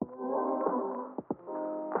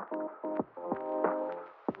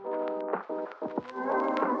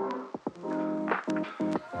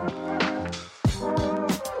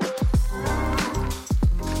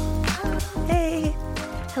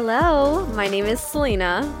Hello, my name is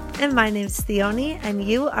Selena. And my name's Theoni, and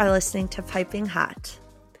you are listening to Piping Hot.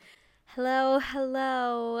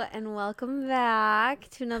 Hello, and welcome back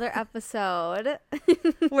to another episode.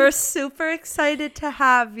 We're super excited to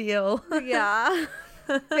have you. Yeah,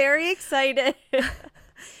 very excited.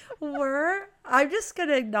 I'm just going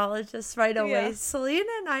to acknowledge this right away. Yeah. Selena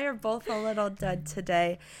and I are both a little dead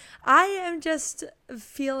today. I am just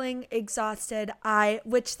feeling exhausted.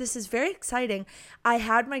 Which this is very exciting. I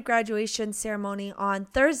had my graduation ceremony on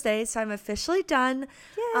Thursday, so I'm officially done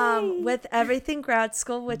with everything grad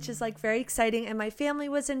school, which is like very exciting. And my family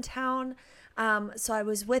was in town. So I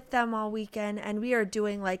was with them all weekend and we are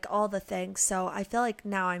doing like all the things. So I feel like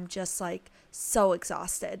now I'm just like so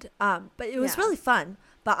exhausted. But it was really fun.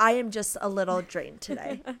 But I am just a little drained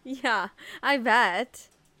today. Yeah, I bet.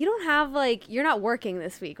 You don't have you're not working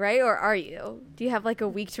this week, right? Or are you? Do you have like a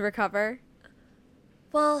week to recover?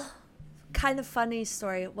 Well, kind of funny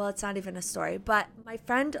story. Well, it's not even a story, but my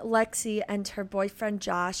friend Lexi and her boyfriend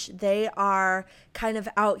Josh, they are kind of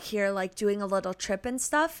out here like doing a little trip and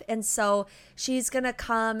stuff. And so she's going to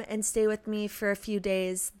come and stay with me for a few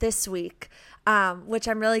days this week, which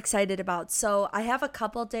I'm really excited about. So I have a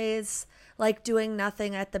couple days like doing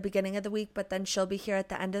nothing at the beginning of the week, but then she'll be here at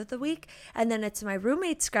the end of the week. And then it's my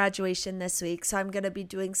roommate's graduation this week. So I'm going to be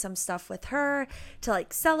doing some stuff with her to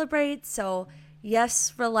like celebrate. So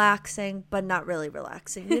yes, relaxing, but not really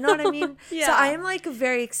relaxing. You know what I mean? Yeah. So I am like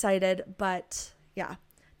very excited, but yeah,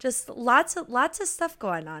 just lots of stuff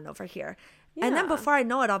going on over here. Yeah. And then before I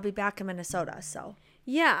know it, I'll be back in Minnesota. So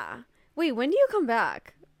yeah. Wait, when do you come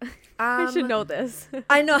back? I should know this.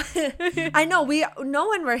 I know. I know. We know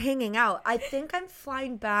when we're hanging out. I think I'm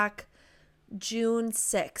flying back June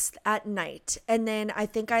 6th at night. And then I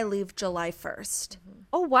think I leave July 1st.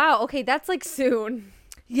 Oh, wow. Okay, that's like soon.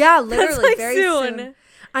 Yeah, literally. That's like very soon.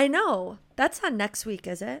 I know. That's not next week,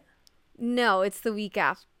 is it? No, it's the week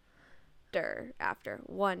after.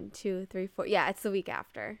 1, 2, 3, 4. Yeah, it's the week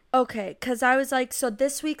after. Okay, because I was like, so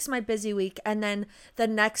this week's my busy week, and then the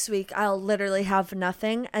next week I'll literally have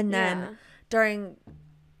nothing, and then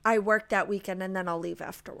I work that weekend, and then I'll leave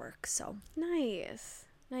after work. So nice.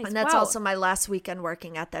 And that's also my last weekend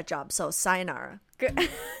working at that job. So sayonara. Good.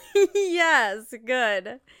 Yes,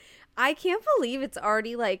 good. I can't believe it's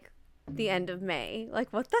already like the end of May.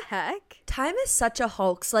 Like, what the heck? Time is such a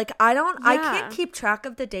hoax. Like, I can't keep track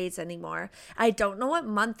of the days anymore. I don't know what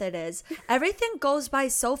month it is. Everything goes by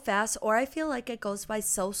so fast, or I feel like it goes by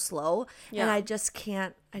so slow, and I just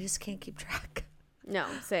can't keep track. No,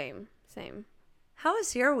 same. How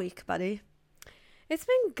was your week, buddy? It's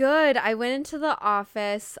been good. I went into the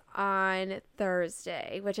office on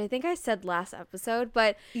Thursday, which I think I said last episode,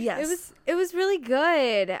 but yes, it was really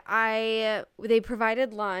good. They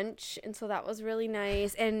provided lunch, and so that was really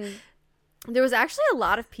nice. And there was actually a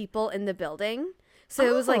lot of people in the building, so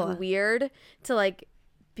it was like weird to like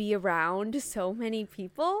be around so many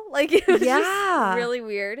people. Like it was just really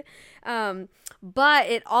weird. But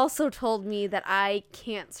it also told me that I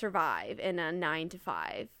can't survive in a 9 to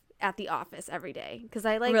 5 at the office every day, because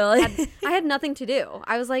I had nothing to do.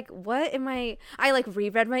 I was like, what am I like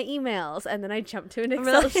reread my emails, and then I jumped to an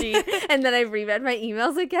Excel sheet, and then I reread my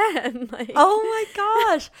emails again. Like, oh my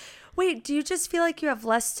gosh. Wait, do you just feel like you have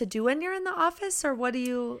less to do when you're in the office, or what do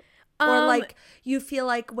you or like you feel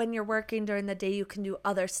like when you're working during the day you can do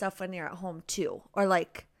other stuff when you're at home too, or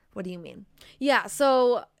like what do you mean? Yeah,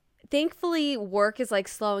 so thankfully work is like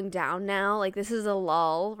slowing down now. Like this is a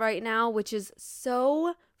lull right now, which is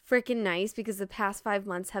so freaking nice, because the past 5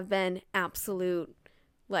 months have been absolute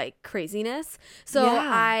like craziness. So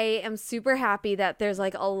I am super happy that there's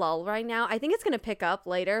like a lull right now. I think it's going to pick up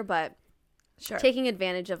later, but taking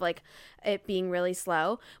advantage of like it being really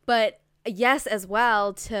slow. But yes, as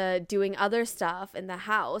well, to doing other stuff in the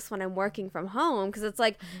house when I'm working from home, because it's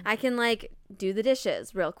like I can like do the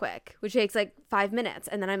dishes real quick, which takes like 5 minutes,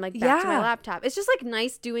 and then I'm like back to my laptop. It's just like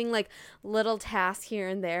nice doing like little tasks here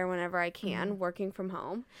and there whenever I can, working from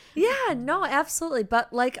home. Yeah, no, absolutely.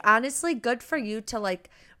 But like honestly, good for you to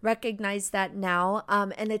like recognize that now.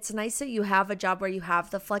 And it's nice that you have a job where you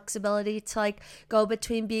have the flexibility to like go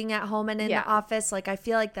between being at home and in the office. Like I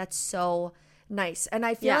feel like that's so nice. And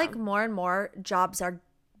I feel like more and more jobs are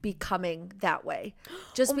becoming that way,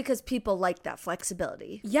 just because people like that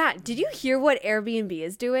flexibility. Yeah. Did you hear what Airbnb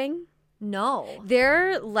is doing? No.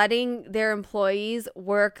 They're letting their employees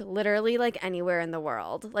work literally like anywhere in the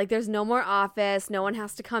world. Like there's no more office. No one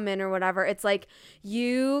has to come in or whatever. It's like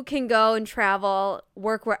you can go and travel,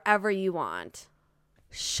 work wherever you want.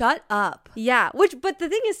 Shut up. Yeah, but the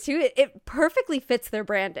thing is too, it perfectly fits their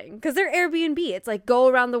branding because they're Airbnb. It's like go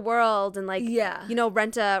around the world and like, you know,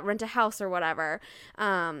 rent a house or whatever.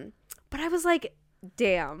 But I was like,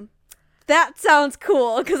 damn, that sounds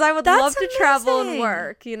cool because I would love to travel and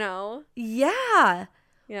work, you know? Yeah.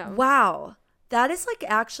 Yeah. Wow. That is like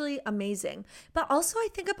actually amazing. But also I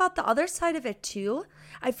think about the other side of it too.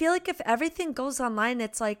 I feel like if everything goes online,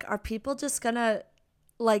 it's like, are people just gonna,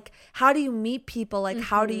 like, how do you meet people? Like,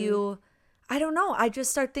 how do you, I don't know. I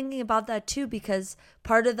just start thinking about that too, because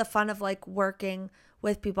part of the fun of like working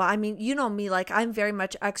with people, I mean, you know me, like I'm very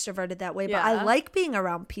much extroverted that way, but I like being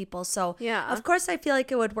around people. So of course I feel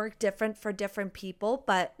like it would work different for different people,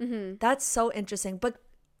 but that's so interesting. But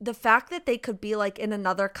the fact that they could be like in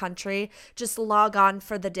another country, just log on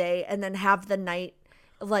for the day and then have the night,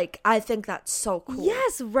 like, I think that's so cool.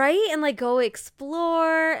 Yes, right? And like go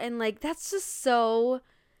explore and like that's just so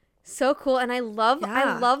cool. And I love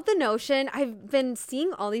the notion. I've been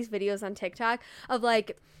seeing all these videos on TikTok of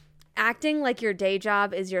like acting like your day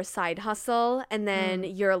job is your side hustle and then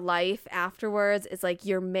your life afterwards is like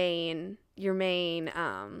your main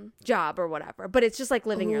job or whatever. But it's just like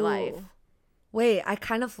living your life. Wait, I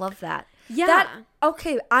kind of love that. Yeah.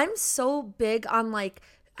 Okay, I'm so big on like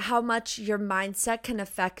how much your mindset can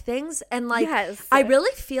affect things. And like, I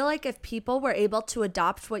really feel like if people were able to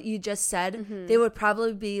adopt what you just said, they would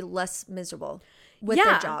probably be less miserable with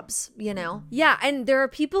their jobs, you know? Yeah. And there are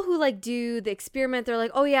people who like do the experiment. They're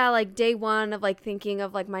like, oh yeah, like day one of like thinking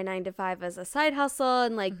of like my 9 to 5 as a side hustle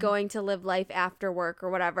and like going to live life after work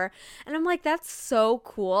or whatever. And I'm like, that's so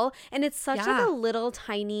cool. And it's such like a little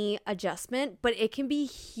tiny adjustment, but it can be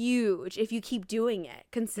huge if you keep doing it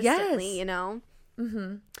consistently, you know?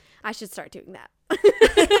 I should start doing that.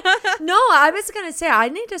 No, I was going to say I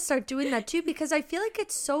need to start doing that too, because I feel like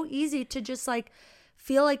it's so easy to just like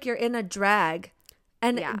feel like you're in a drag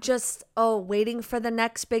and just, waiting for the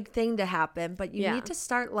next big thing to happen. But you need to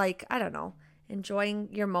start like, I don't know, enjoying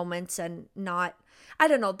your moments and not, I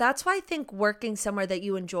don't know. That's why I think working somewhere that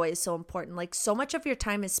you enjoy is so important. Like so much of your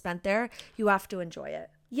time is spent there. You have to enjoy it.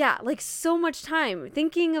 Yeah, like so much time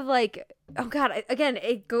thinking of like, oh God, again,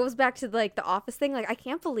 it goes back to like the office thing. Like I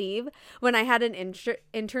can't believe when I had an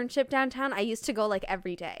internship downtown, I used to go like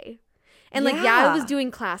every day. And like, I was doing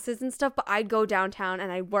classes and stuff, but I'd go downtown and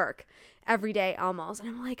I'd work every day almost. And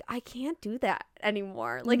I'm like, I can't do that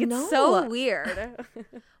anymore. Like it's so weird.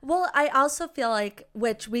 Well, I also feel like,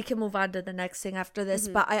 which we can move on to the next thing after this,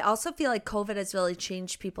 but I also feel like COVID has really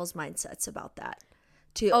changed people's mindsets about that.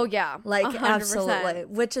 Too. Oh yeah, like 100%. Absolutely,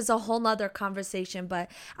 which is a whole nother conversation,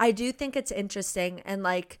 but I do think it's interesting. And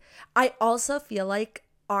like I also feel like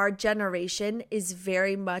our generation is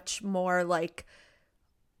very much more like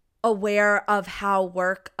aware of how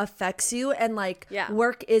work affects you, and like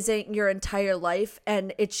work isn't your entire life,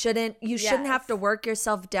 and you shouldn't have to work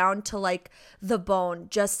yourself down to like the bone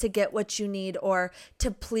just to get what you need or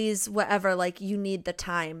to please whatever. Like you need the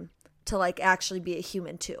time to like actually be a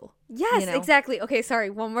human too. Yes, exactly. Okay, sorry.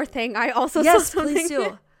 One more thing. I also saw something. Please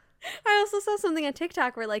do. I also saw something on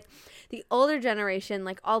TikTok where like the older generation,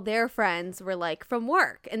 like all their friends were like from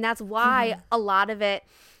work, and that's why a lot of it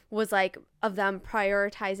was like of them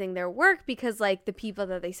prioritizing their work, because like the people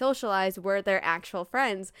that they socialized were their actual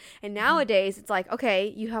friends. And nowadays it's like,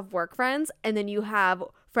 okay, you have work friends and then you have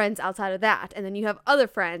friends outside of that, and then you have other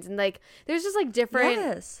friends, and like there's just like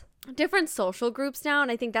different social groups now.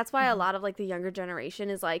 And I think that's why a lot of like the younger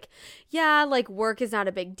generation is like, yeah, like work is not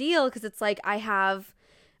a big deal, because it's like I have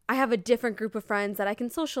a different group of friends that I can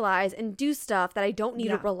socialize and do stuff that I don't need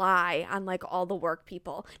to rely on like all the work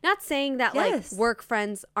people. Not saying that like work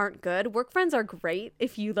friends aren't good. Work friends are great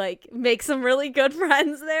if you like make some really good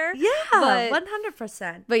friends there. Yeah, but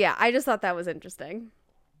 100%. But yeah, I just thought that was interesting.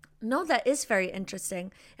 No, that is very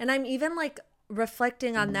interesting. And I'm even like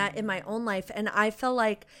reflecting on that in my own life, and I feel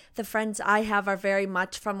like the friends I have are very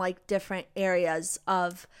much from like different areas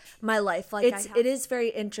of my life. Like it is very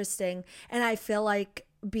interesting, and I feel like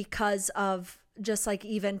because of just like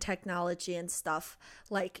even technology and stuff,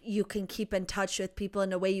 like you can keep in touch with people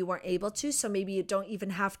in a way you weren't able to, so maybe you don't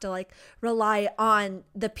even have to like rely on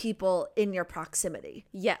the people in your proximity.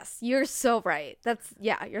 Yes, you're so right.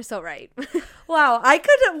 You're so right. Wow,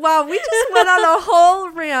 we just went on a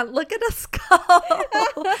whole rant. Look at us go.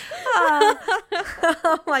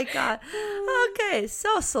 Oh my God. Okay,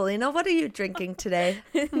 so Selena, what are you drinking today?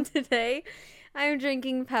 Today I'm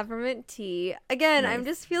drinking peppermint tea. Again, nice. I'm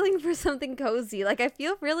just feeling for something cozy. Like I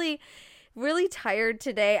feel really, really tired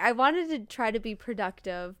today. I wanted to try to be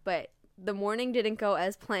productive, but the morning didn't go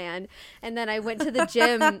as planned, and then I went to the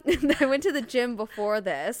gym. I went to the gym before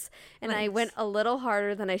this, and I went a little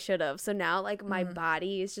harder than I should have. So now, like, my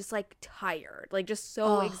body is just like tired, like just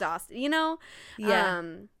so exhausted, you know? Yeah.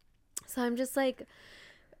 So I'm just like,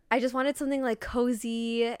 I just wanted something like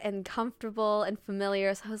cozy and comfortable and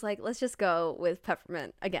familiar. So I was like, let's just go with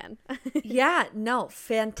peppermint again. Yeah, no,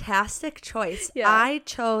 fantastic choice. Yeah. I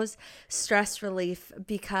chose stress relief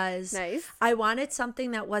because Nice. I wanted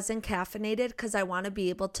something that wasn't caffeinated because I want to be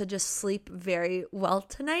able to just sleep very well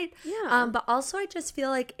tonight. Yeah. But also I just feel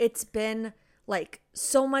like it's been like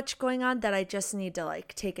so much going on that I just need to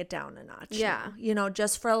like take it down a notch. Yeah. now, you know,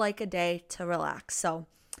 just for like a day to relax. So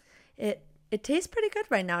it tastes pretty good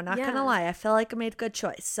right now, not gonna lie. I feel like I made a good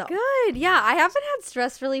choice. So Good. Yeah. I haven't had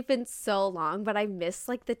stress relief in so long, but I miss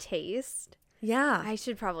like the taste. yeah. I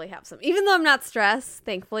should probably have some, even though I'm not stressed,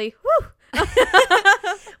 thankfully. Woo!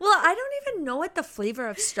 Well, I don't even know what the flavor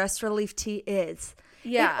of stress relief tea is.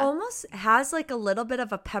 Yeah. It almost has like a little bit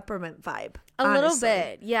of a peppermint vibe. A little honestly.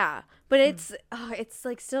 bit, yeah. But it's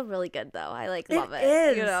like still really good though. I like love it.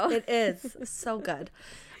 Is. You know? It is so good.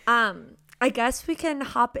 I guess we can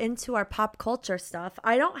hop into our pop culture stuff.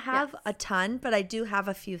 I don't have a ton, but I do have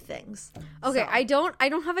a few things. Okay, So, I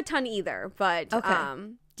don't have a ton either, but Okay.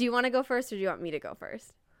 do you want to go first or do you want me to go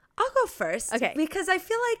first? I'll go first. Okay. Because I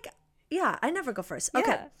feel like I never go first.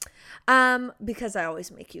 Okay. Because I always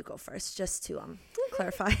make you go first, just to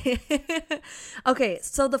clarify. Okay,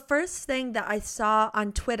 so the first thing that I saw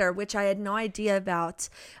on Twitter, which I had no idea about,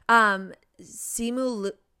 I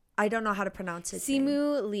don't know how to pronounce his name.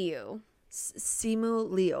 Simu Liu. Simu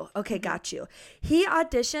Liu. Okay, got you. He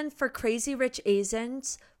auditioned for Crazy Rich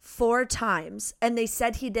Asians 4 times, and they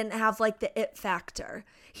said he didn't have like the it factor.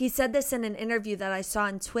 He said this in an interview that I saw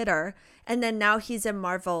on Twitter, and then now he's in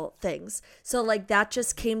Marvel things. So like that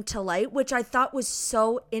just came to light, which I thought was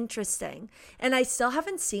so interesting. And I still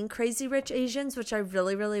haven't seen Crazy Rich Asians, which I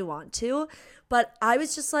really, really want to. But I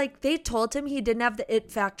was just like, they told him he didn't have the it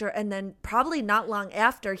factor, and then probably not long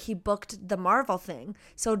after he booked the Marvel thing.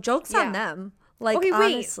 So joke's on them. Like, Okay,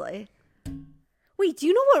 wait. honestly. Wait, do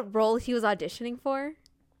you know what role he was auditioning for?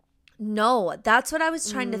 No, that's what I was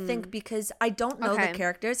trying to think because I don't know Okay. the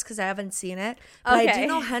characters because I haven't seen it. But I do Okay.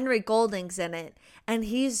 know Henry Golding's in it. And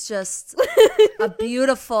he's just a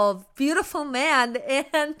beautiful, beautiful man.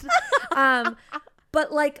 And,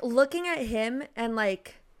 but like looking at him and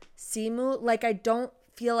like Simu, like I don't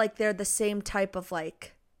feel like they're the same type of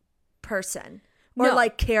like person or No.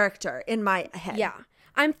 like character in my head. Yeah.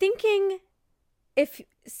 I'm thinking if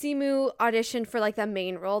Simu auditioned for like the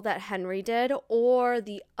main role that Henry did or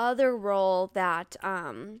the other role that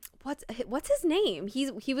what's his name?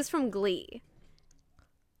 He was from Glee.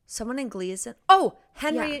 Someone in Glee is in. Oh,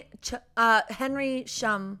 Henry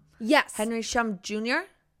Shum. Yes. Henry Shum Jr.?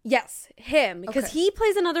 Yes, him, because Okay. he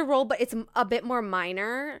plays another role, but it's a bit more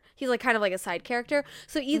minor. He's like kind of like a side character.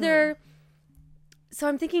 So either, so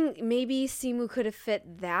I'm thinking maybe Simu could have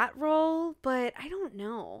fit that role, but I don't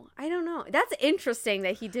know. That's interesting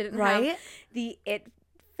that he didn't have Right? the it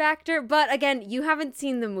factor. But again, you haven't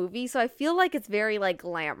seen the movie, so I feel like it's very like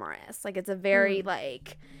glamorous. Like it's a very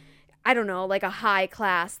like, I don't know, like a high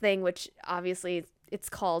class thing, which obviously it's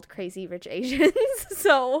called Crazy Rich Asians.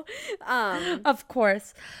 So, Of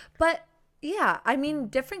course. But yeah, I mean,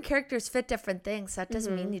 different characters fit different things. That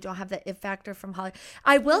doesn't mean you don't have the it factor from Hollywood.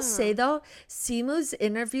 I will say though, Simu's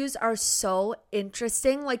interviews are so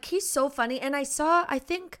interesting. Like he's so funny. And I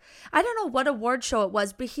don't know what award show it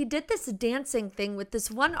was, but he did this dancing thing with this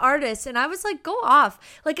one artist. And I was like, go off.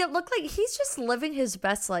 Like it looked like he's just living his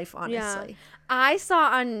best life, honestly. I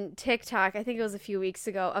saw on TikTok, I think it was a few weeks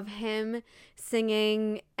ago, of him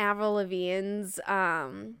singing Avril Lavigne's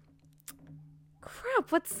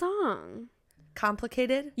what song?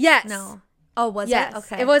 Complicated? Yes. No. Oh, was Yes. it?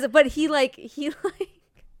 Okay. It was, but he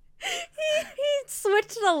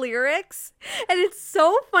switched the lyrics, and it's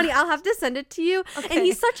so funny. I'll have to send it to you. Okay. And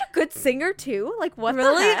he's such a good singer too. Like what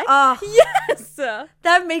Really? the heck? Oh. Yes.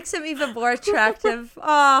 That makes him even more attractive.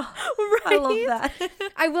 Oh, I love Right? that.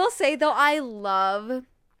 I will say though, I love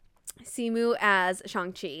Simu as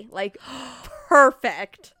Shang-Chi. Like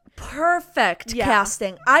perfect. Perfect Yeah.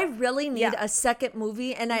 casting. I really need Yeah. a second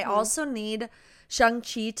movie, and I also need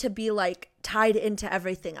Shang-Chi to be like tied into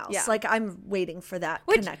everything else. Yeah. Like I'm waiting for that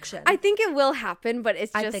Which connection. I think it will happen, but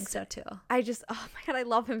it's just I think so too. oh my god, I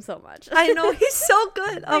love him so much. I know he's so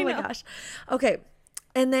good. Oh I my know. gosh. Okay.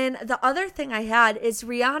 And then the other thing I had is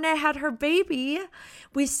Rihanna had her baby.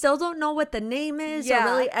 We still don't know what the name is or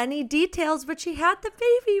really any details, but she had the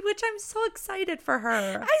baby, which I'm so excited for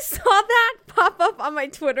her. I saw that pop up on my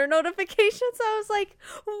Twitter notifications. I was like,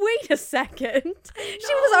 wait a second.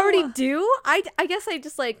 She was already due? I guess I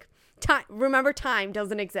just like, remember time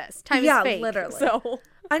doesn't exist. Time is fake. Literally. So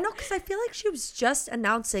I know, because I feel like she was just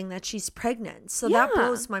announcing that she's pregnant. So that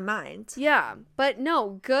blows my mind. Yeah. But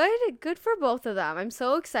no, good for both of them. I'm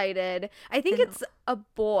so excited. I think it's a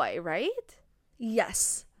boy, right?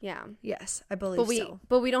 Yes. Yeah. Yes, I believe so.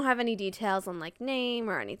 But we don't have any details on like name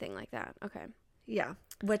or anything like that. Okay. Yeah,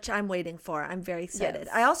 which I'm waiting for. I'm very excited.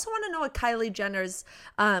 Yes. I also want to know what Kylie Jenner's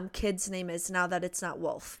kid's name is now that it's not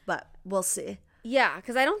Wolf, but we'll see. Yeah,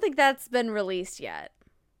 because I don't think that's been released yet.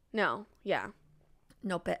 No. Yeah.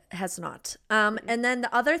 Nope, it has not. And then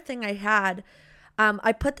the other thing I had,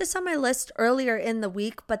 I put this on my list earlier in the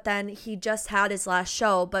week, but then he just had his last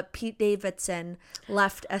show, but Pete Davidson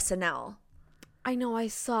left SNL. I know, I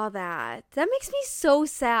saw that. That makes me so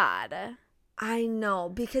sad. I know,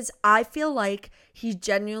 because I feel like he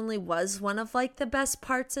genuinely was one of like the best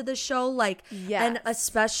parts of the show, like, and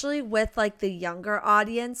especially with like the younger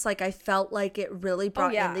audience, like I felt like it really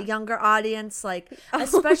brought in the younger audience, like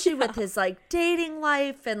especially with his like dating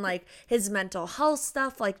life and like his mental health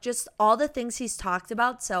stuff, like just all the things he's talked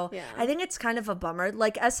about. So I think it's kind of a bummer.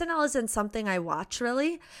 Like SNL isn't something I watch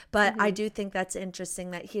really, but I do think that's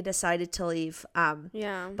interesting that he decided to leave.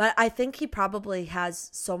 But I think he probably has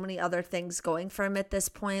so many other things going for him at this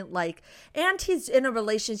point, like, and he's in a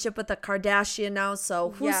relationship with a Kardashian now, so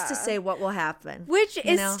who's to say what will happen, which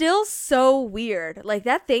is still so weird. Like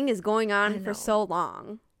that thing is going on for so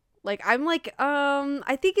long. Like I'm like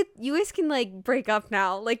I think you guys can like break up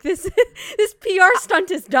now, like this PR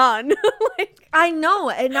stunt is done. Like I know,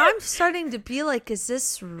 and now I'm starting to be like, is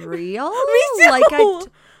this real? Me too. Like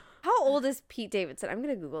how old is Pete Davidson? I'm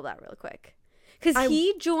gonna Google that real quick, because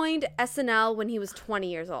he joined SNL when he was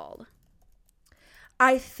 20 years old.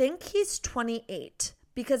 I think he's 28,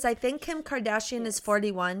 because I think Kim Kardashian is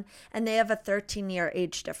 41 and they have a 13-year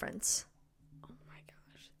age difference. Oh my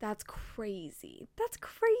gosh. That's crazy. That's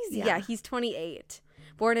crazy. Yeah, he's 28.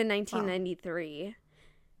 Born in 1993. Wow.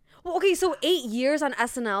 Well, okay, so 8 years on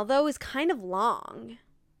SNL, though, is kind of long.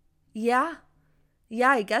 Yeah. Yeah,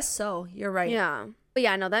 I guess so. You're right. Yeah. But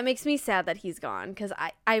yeah, no, that makes me sad that he's gone, because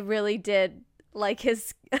I really did like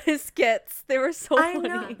his skits. They were so funny.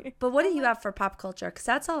 Know. But what do you have for pop culture? Because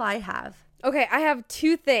that's all I have. Okay, I have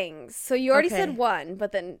two things. So you already said one,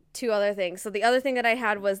 but then two other things. So the other thing that I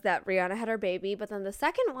had was that Rihanna had her baby, but then the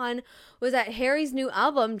second one was that Harry's new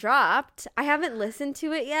album dropped. I haven't listened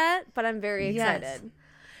to it yet, but I'm very excited.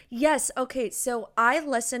 Yes. Okay. So I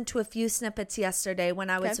listened to a few snippets yesterday when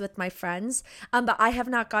I was with my friends, but I have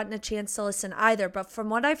not gotten a chance to listen either. But from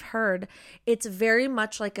what I've heard, it's very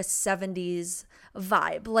much like a 70s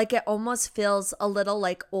vibe. Like it almost feels a little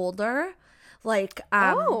like older, like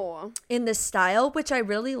in the style, which I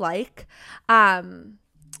really like.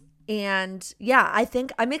 And yeah, I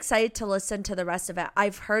think I'm excited to listen to the rest of it.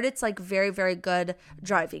 I've heard it's like very, very good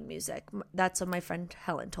driving music. That's what my friend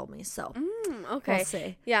Helen told me. So okay. We'll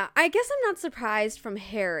see. Yeah, I guess I'm not surprised from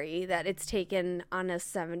Harry that it's taken on a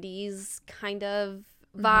 70s kind of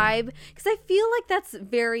vibe, because I feel like that's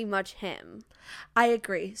very much him. I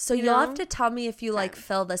agree. So you'll have to tell me if you like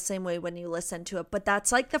feel the same way when you listen to it. But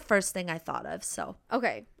that's like the first thing I thought of. So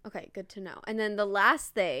okay, good to know. And then the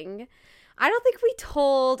last thing, I don't think we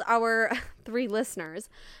told our 3 listeners,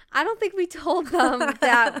 I don't think we told them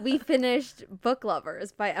that we finished Book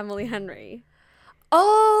Lovers by Emily Henry.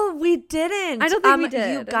 Oh, we didn't. I don't think we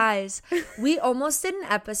did. You guys, we almost did an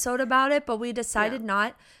episode about it, but we decided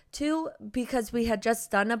not to, because we had just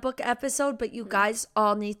done a book episode. But you guys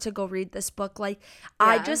all need to go read this book. Like,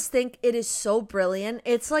 I just think it is so brilliant.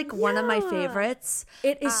 It's like one of my favorites.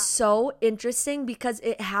 It is so interesting because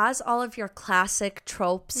it has all of your classic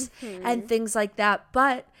tropes and things like that,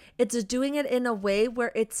 but it's doing it in a way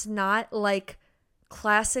where it's not like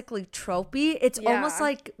classically tropey. It's almost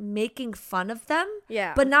like making fun of them,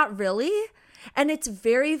 but not really. And it's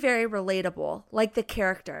very, very relatable, like the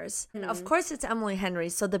characters. And of course it's Emily Henry,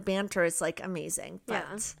 so the banter is like amazing.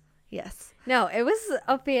 But yes. No, it was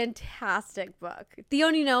a fantastic book.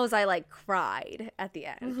 Theoni knows I like cried at the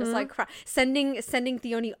end. Just like sending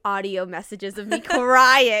Theoni audio messages of me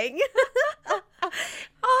crying.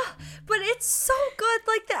 Oh, but it's so good.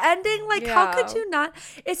 Like the ending, like how could you not?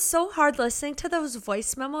 It's so hard listening to those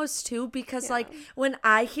voice memos too, because like when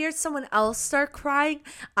I hear someone else start crying,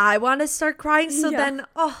 I want to start crying. So then,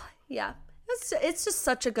 it's just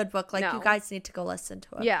such a good book. Like you guys need to go listen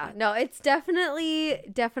to it. Yeah, no, it's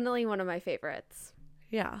definitely one of my favorites.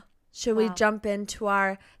 Yeah. Should we jump into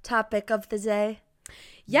our topic of the day?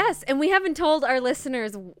 Yes, and we haven't told our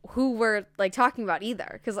listeners who we're like talking about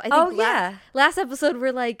either, because I think last episode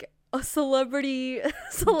we're like a celebrity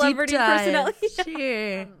personality.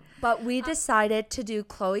 Sure. But we decided to do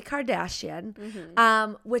Khloe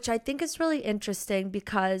Kardashian, which I think is really interesting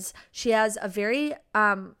because she has a very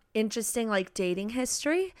interesting like dating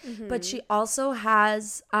history, but she also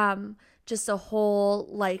has just a whole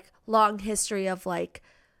like long history of like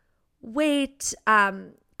weight,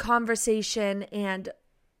 conversation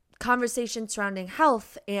surrounding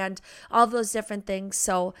health and all those different things.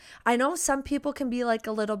 So I know some people can be like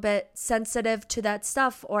a little bit sensitive to that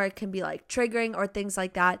stuff, or it can be like triggering or things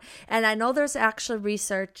like that. And I know there's actually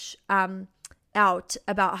research out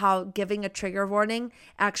about how giving a trigger warning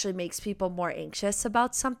actually makes people more anxious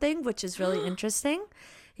about something, which is really interesting.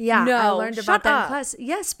 Yeah, I learned about that in class.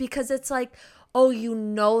 Yes, because it's like, oh, you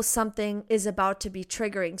know something is about to be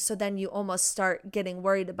triggering, so then you almost start getting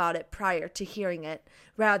worried about it prior to hearing it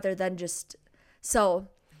rather than just... So,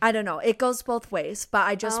 I don't know. It goes both ways, but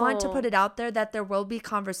I just want to put it out there that there will be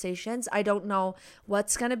conversations. I don't know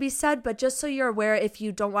what's going to be said, but just so you're aware, if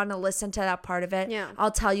you don't want to listen to that part of it,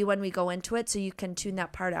 I'll tell you when we go into it so you can tune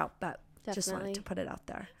that part out, but just wanted to put it out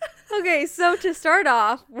there. Okay, so to start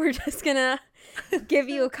off, we're just going to give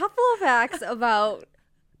you a couple of facts about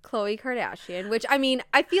Khloe Kardashian, which, I mean,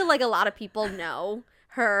 I feel like a lot of people know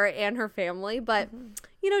her and her family, but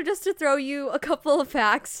you know, just to throw you a couple of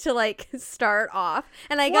facts to like start off.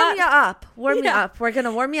 And warm you up. We're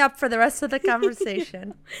gonna warm you up for the rest of the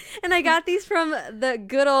conversation. And I got these from the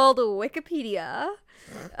good old Wikipedia.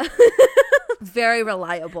 Very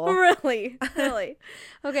reliable. Really.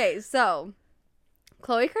 Okay, so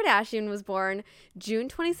Khloe Kardashian was born June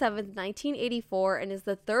 27th, 1984, and is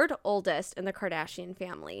the third oldest in the Kardashian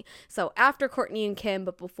family. So after Kourtney and Kim,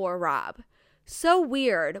 but before Rob. So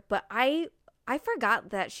weird, but I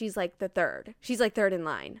forgot that she's like the third. She's like third in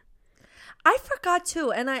line. I forgot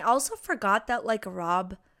too, and I also forgot that like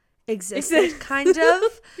Rob existed, kind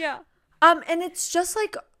of. Yeah. And it's just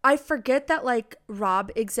like I forget that like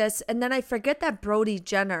Rob exists, and then I forget that Brody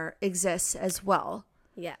Jenner exists as well.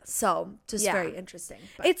 Yes. So just very interesting.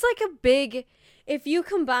 But it's like a big, if you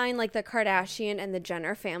combine like the Kardashian and the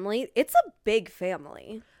Jenner family, it's a big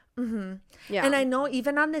family. Yeah. And I know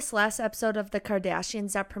even on this last episode of the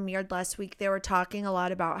Kardashians that premiered last week, they were talking a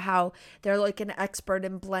lot about how they're like an expert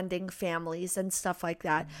in blending families and stuff like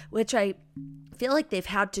that, which I feel like they've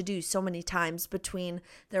had to do so many times between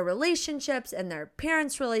their relationships and their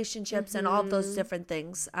parents' relationships and all of those different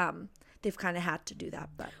things. They've kind of had to do that,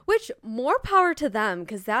 but which more power to them,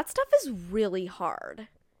 because that stuff is really hard.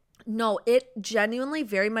 No, it genuinely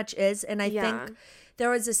very much is. And I think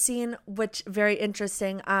there was a scene which very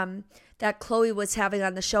interesting that Khloe was having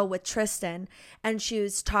on the show with Tristan, and she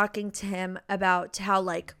was talking to him about how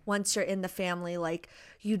like once you're in the family, like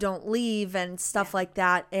you don't leave and stuff like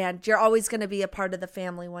that, and you're always going to be a part of the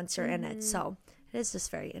family once you're in it. So it is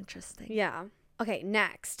just very interesting. Yeah. Okay,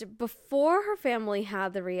 next. Before her family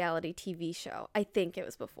had the reality TV show, I think it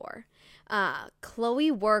was before,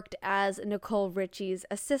 Khloe worked as Nicole Richie's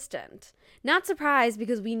assistant. Not surprised,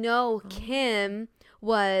 because we know Kim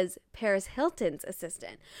was Paris Hilton's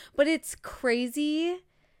assistant. But it's crazy.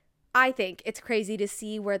 I think it's crazy to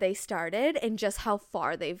see where they started and just how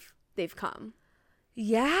far they've come.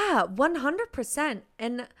 Yeah, 100%.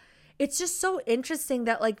 And it's just so interesting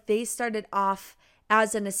that like they started off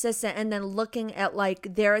as an assistant and then looking at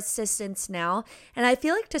like their assistants now. And I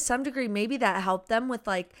feel like to some degree, maybe that helped them with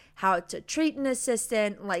like how to treat an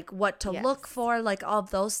assistant, like what to look for, like all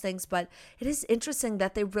of those things. But it is interesting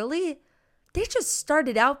that they just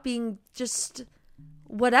started out being just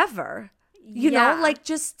whatever, you know, like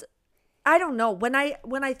just, I don't know. When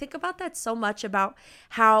I think about that so much about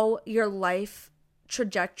how your life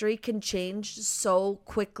trajectory can change so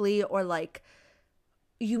quickly, or like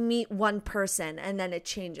you meet one person and then it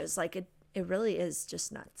changes. Like it really is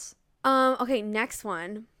just nuts. Okay, next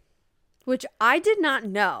one, which I did not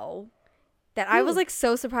know, that I was like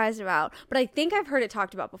so surprised about, but I think I've heard it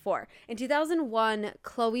talked about before. In 2001,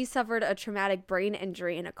 Khloe suffered a traumatic brain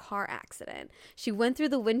injury in a car accident. She went through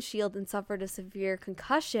the windshield and suffered a severe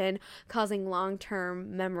concussion, causing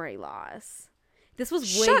long-term memory loss. This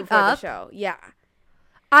was way before the show. Yeah.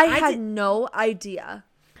 I had no idea.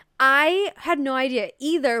 I had no idea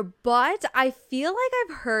either, but I feel like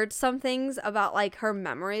I've heard some things about like her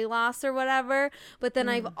memory loss or whatever, but then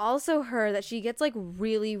I've also heard that she gets like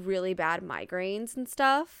really, really bad migraines and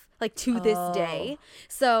stuff, like to this day.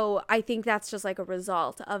 So I think that's just like a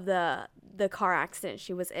result of the the car accident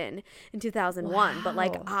she was in 2001. Wow. But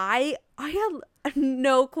like I had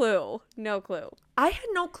no clue. I had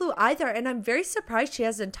no clue either, and I'm very surprised she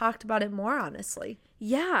hasn't talked about it more, honestly.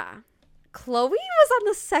 Yeah. Khloe was on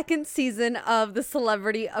the second season of The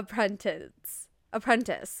Celebrity Apprentice,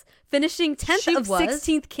 finishing 10th of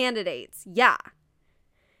 16th candidates. Yeah.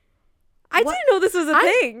 I didn't know this was a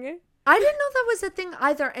thing. I didn't know that was a thing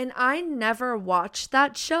either, and I never watched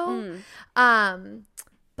that show.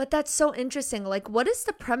 But that's so interesting. Like, what is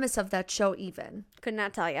the premise of that show even? Could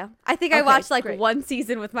not tell you. I think I watched like one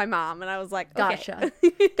season with my mom, and I was like, okay. Gotcha.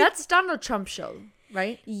 That's Donald Trump's show,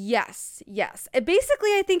 right? Yes. It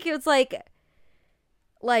basically, I think it was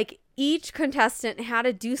like each contestant had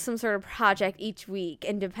to do some sort of project each week,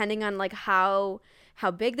 and depending on like how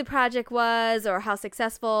big the project was or how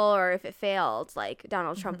successful or if it failed, like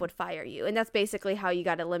Donald Trump would fire you. And that's basically how you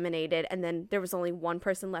got eliminated. And then there was only one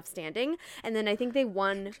person left standing. And then I think they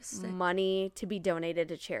won money to be donated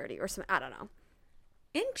to charity or something. I don't know.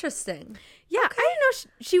 Interesting. Yeah, okay. I didn't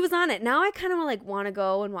know she was on it. Now I kind of like want to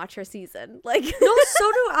go and watch her season. Like, no,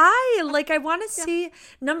 so do I. Like, I want to see,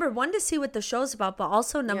 number one, to see what the show's about, but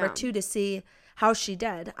also number two, to see how she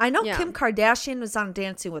did. I know Kim Kardashian was on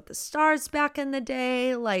Dancing with the Stars back in the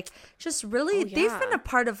day. Like, just really, they've been a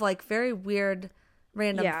part of like very weird,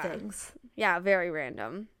 random things. Yeah, very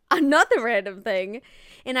random. Another random thing.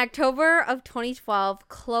 In October of 2012,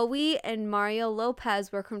 Khloe and Mario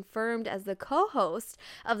Lopez were confirmed as the co-host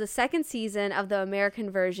of the second season of the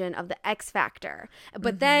American version of The X Factor.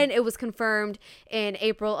 But then it was confirmed in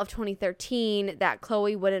April of 2013 that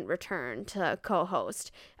Khloe wouldn't return to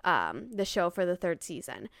co-host the show for the third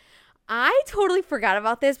season. I totally forgot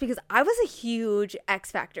about this because I was a huge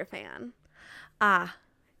X Factor fan.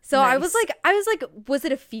 So nice. I was like, was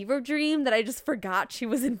it a fever dream that I just forgot she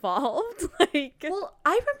was involved? Like, well,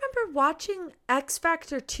 I remember watching X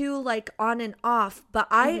Factor 2 like on and off,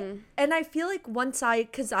 but and I feel like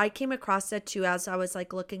because I came across it too as I was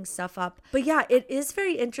like looking stuff up. But yeah, it is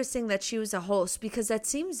very interesting that she was a host because that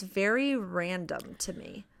seems very random to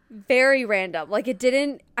me. Very random. Like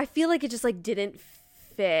I feel like it just like didn't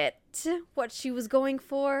fit what she was going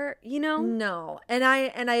for, you know? No. And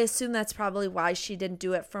I assume that's probably why she didn't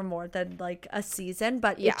do it for more than like a season,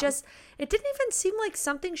 but it didn't even seem like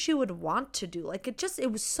something she would want to do. Like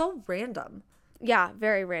it was so random. Yeah,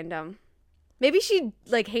 very random. Maybe she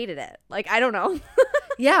like hated it. Like, I don't know.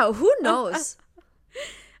 Yeah, who knows?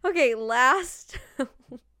 Okay, last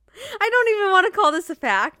I don't even want to call this a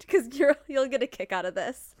fact because you'll get a kick out of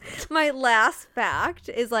this. My last fact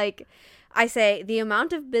is like, I say the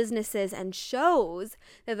amount of businesses and shows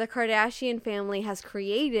that the Kardashian family has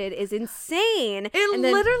created is insane. It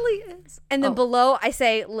literally is. And then below I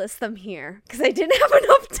say list them here because I didn't have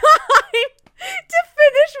enough time to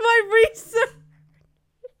finish my research.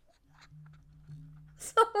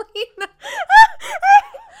 Selena.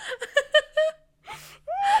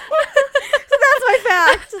 So that's my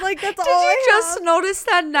fact. Like, that's all I have. Did you just notice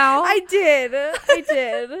that now? I did.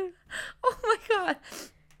 Oh my God.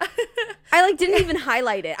 I like didn't even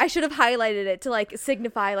highlight it. I should have highlighted it to like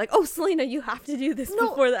signify like, oh, Selena, you have to do this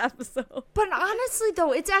before the episode. But honestly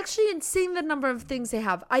though, it's actually insane the number of things they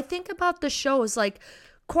have. I think about the shows like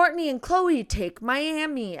Kourtney and Khloe take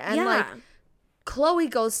Miami and like Khloe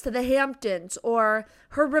goes to the Hamptons, or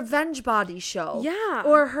her Revenge Body show,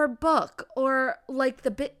 or her book, or like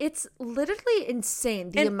it's literally insane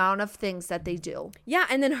the amount of things that they do. Yeah,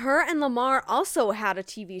 and then her and Lamar also had a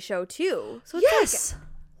TV show too. So it's like,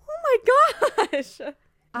 oh my gosh.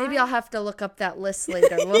 Maybe I'll have to look up that list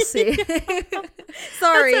later. We'll see.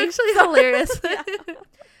 Sorry. That's actually hilarious.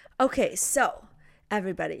 Okay, so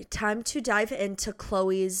everybody, time to dive into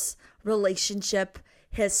Khloe's relationship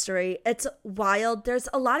history. It's wild. There's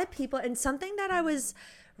a lot of people, and something that I was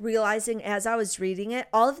realizing as I was reading it,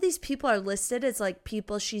 all of these people are listed as like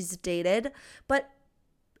people she's dated, but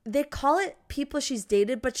they call it people she's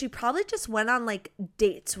dated, but she probably just went on like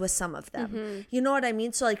dates with some of them. You know what I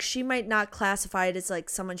mean? So like she might not classify it as like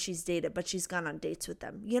someone she's dated, but she's gone on dates with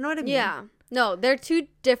them. You know what I mean? Yeah. No, they're two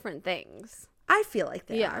different things. I feel like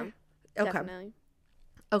they are. Okay. Definitely.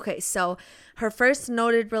 Okay, so her first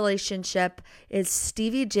noted relationship is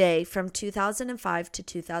Stevie J from 2005 to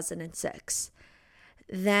 2006.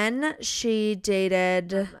 Then she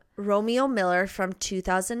dated Romeo Miller from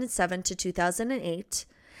 2007 to 2008.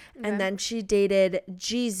 Okay. And then she dated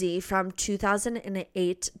Jeezy from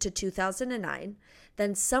 2008 to 2009.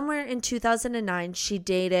 Then somewhere in 2009, she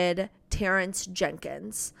dated Terrence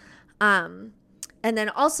Jenkins. And then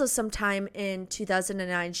also sometime in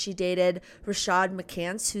 2009, she dated Rashad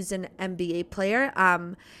McCants, who's an NBA player.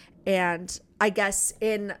 And I guess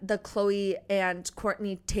in the Khloe and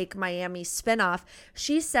Kourtney Take Miami spinoff,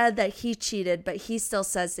 she said that he cheated, but he still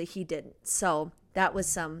says that he didn't. So that was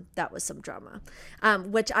some drama,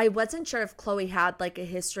 which I wasn't sure if Khloe had like a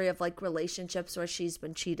history of like relationships where she's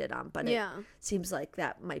been cheated on, but it seems like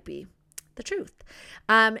that might be the truth.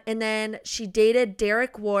 And then she dated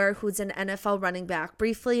Derek Warr, who's an NFL running back,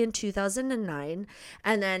 briefly in 2009.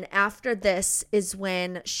 And then after this is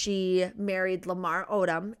when she married Lamar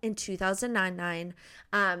Odom in 2009.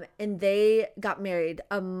 And they got married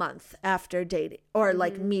a month after dating or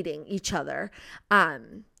like meeting each other.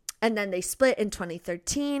 And then they split in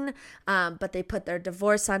 2013, but they put their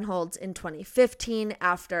divorce on hold in 2015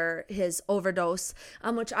 after his overdose,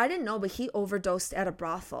 which I didn't know, but he overdosed at a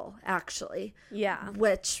brothel, actually. Yeah.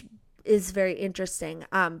 Which is very interesting.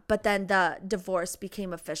 But then the divorce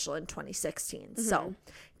became official in 2016. So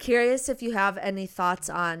curious if you have any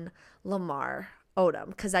thoughts on Lamar Odom,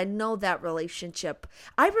 because I know that relationship.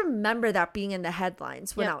 I remember that being in the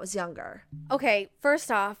headlines when I was younger. Okay,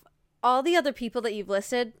 first off, all the other people that you've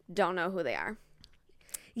listed don't know who they are.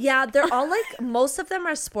 Yeah, they're all like, most of them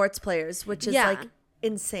are sports players, which is like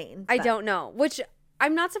insane. I don't know, which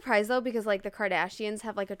I'm not surprised though, because like the Kardashians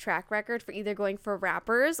have like a track record for either going for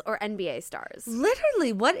rappers or NBA stars.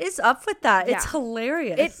 Literally, what is up with that? Yeah. It's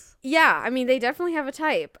hilarious. I mean, they definitely have a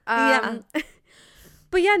type. But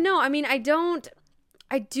yeah, no, I mean, I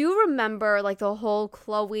do remember like the whole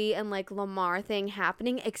Khloe and like Lamar thing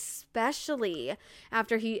happening, especially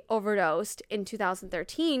after he overdosed in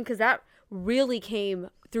 2013, because that really came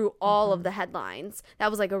through all of the headlines. That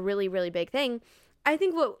was like a really, really big thing. I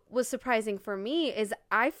think what was surprising for me is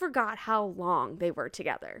I forgot how long they were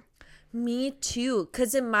together. Me too,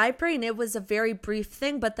 because in my brain it was a very brief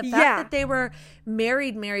thing, but the fact that they were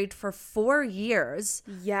married for 4 years.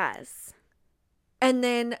 Yes. And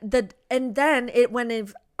then it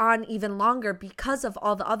went on even longer because of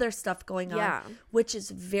all the other stuff going on, which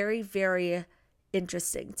is very, very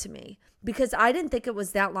interesting to me, because I didn't think it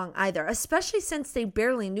was that long either, especially since they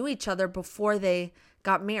barely knew each other before they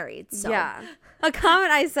got married. So. Yeah. A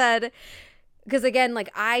comment I said, because again,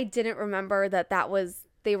 like I didn't remember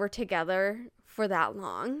they were together for that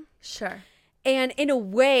long. Sure. And in a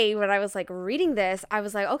way, when I was like reading this, I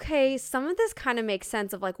was like, okay, some of this kind of makes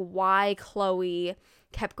sense of like why Khloe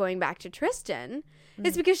kept going back to Tristan.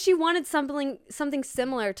 It's because she wanted something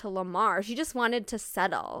similar to Lamar. She just wanted to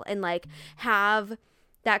settle and like have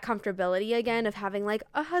that comfortability again of having like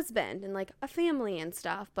a husband and like a family and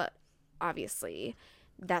stuff. But obviously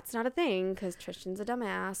that's not a thing because Tristan's a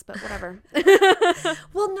dumbass, but whatever.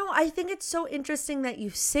 Well, no, I think it's so interesting that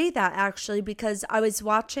you say that, actually, because I was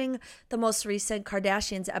watching the most recent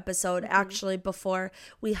Kardashians episode actually before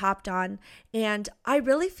we hopped on, and I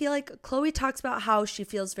really feel like Khloe talks about how she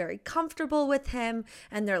feels very comfortable with him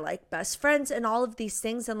and they're like best friends and all of these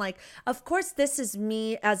things. And like, of course, this is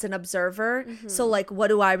me as an observer. So like, what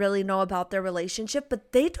do I really know about their relationship?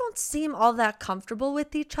 But they don't seem all that comfortable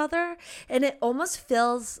with each other. And it almost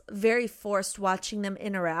feels very forced watching them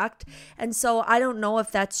interact. And so I don't know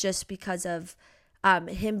if that's just because of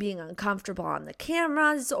him being uncomfortable on the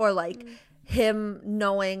cameras or like him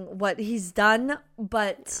knowing what he's done.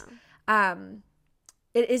 But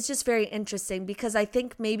it is just very interesting because I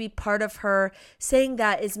think maybe part of her saying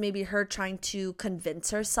that is maybe her trying to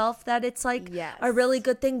convince herself that it's like a really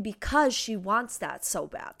good thing because she wants that so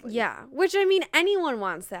badly. Yeah, which I mean, anyone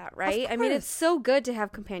wants that, right? I mean, it's so good to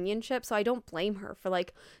have companionship, so I don't blame her for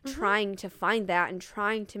like trying to find that and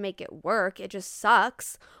trying to make it work. It just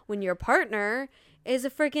sucks when your partner is a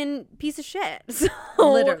freaking piece of shit. So,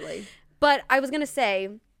 literally. But I was going to say,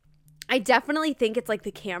 I definitely think it's like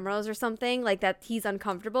the cameras or something like that he's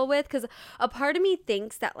uncomfortable with, because a part of me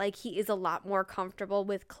thinks that like he is a lot more comfortable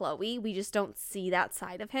with Khloe. We just don't see that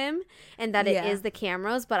side of him, and that it is the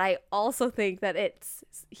cameras. But I also think that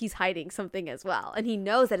he's hiding something as well, and he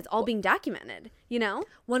knows that it's all being documented, you know?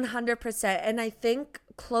 100%. And I think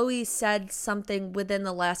Khloe said something within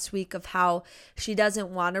the last week of how she doesn't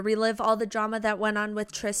want to relive all the drama that went on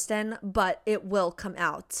with Tristan, but it will come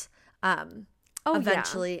out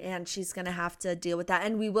eventually, and she's gonna have to deal with that,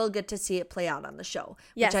 and we will get to see it play out on the show,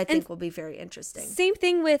 which I think will be very interesting. Same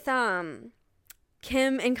thing with Kim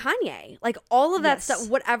and Kanye, like all of that stuff,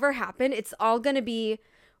 whatever happened, it's all gonna be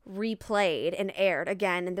replayed and aired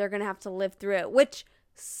again, and they're gonna have to live through it, which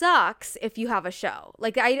sucks if you have a show.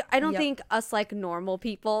 Like I don't think us like normal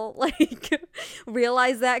people like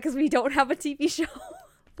realize that because we don't have a TV show.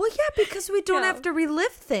 Well, yeah, because we don't have to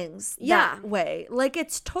relive things that way. Like,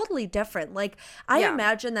 it's totally different. Like, I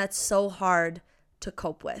imagine that's so hard to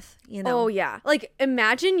cope with, you know? Oh, yeah. Like,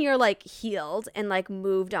 imagine you're, like, healed and, like,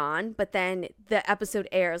 moved on, but then the episode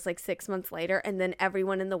airs, like, 6 months later, and then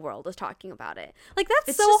everyone in the world is talking about it. Like, that's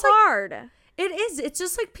It's so just, like, hard. It is. It's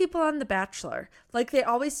just like people on The Bachelor. Like, they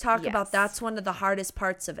always talk about that's one of the hardest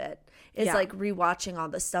parts of it is, like, rewatching all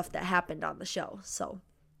the stuff that happened on the show. So,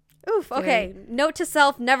 oof. Okay. Note to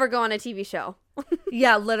self, never go on a TV show.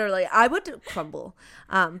 yeah, literally. I would crumble.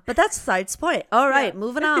 But that's Side's point. All right,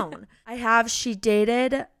 moving on. She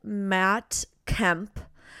dated Matt Kemp,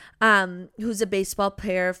 who's a baseball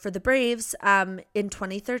player for the Braves, in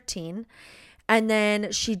 2013. And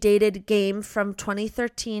then she dated Game from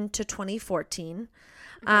 2013 to 2014.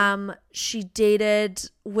 She dated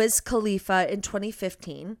Wiz Khalifa in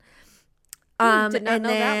 2015. Did not know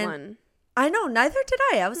that one. I know, neither did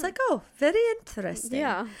I. I was like, oh, very interesting.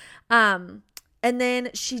 Yeah. And then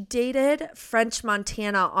she dated French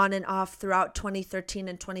Montana on and off throughout 2013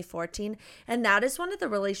 and 2014. And that is one of the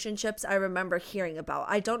relationships I remember hearing about.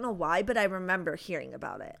 I don't know why, but I remember hearing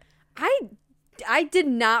about it. I did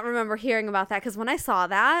not remember hearing about that because when I saw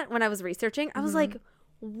that, when I was researching, I was like,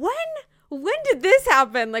 when did this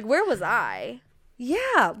happen? Like, where was I?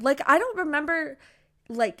 Yeah. Like, I don't remember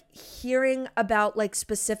like hearing about like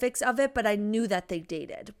specifics of it, but I knew that they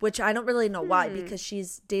dated, which I don't really know why because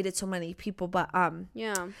she's dated so many people. But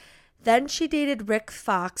yeah. Then she dated Rick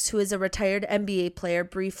Fox, who is a retired NBA player,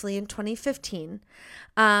 briefly in 2015.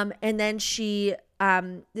 And then she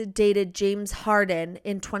dated James Harden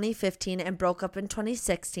in 2015 and broke up in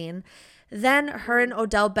 2016. Then her and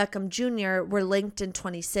Odell Beckham Jr. were linked in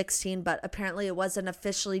 2016, but apparently it wasn't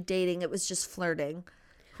officially dating. It was just flirting.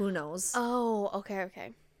 Who knows? Oh,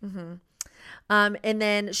 okay. Mm-hmm. And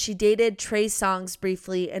then she dated Trey Songz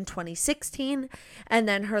briefly in 2016, and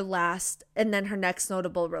then her next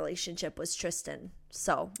notable relationship was Tristan.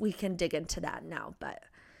 So we can dig into that now, but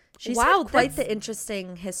she's had quite the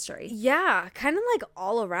interesting history. Yeah, kind of like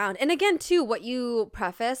all around. And again, too, what you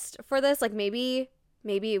prefaced for this, like maybe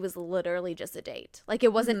it was literally just a date. Like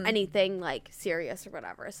it wasn't anything like serious or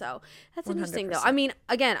whatever. So that's interesting 100%. though. I mean,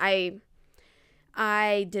 again,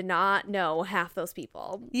 I did not know half those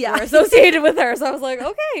people were associated with her. So I was like,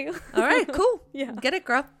 okay. All right, cool. Yeah. Get it,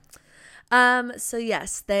 girl. So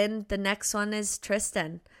yes, then the next one is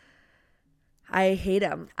Tristan. I hate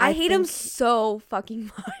him. I hate him so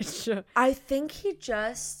fucking much. I think he's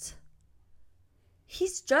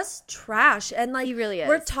just trash. And like, he really is.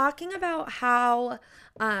 We're talking about how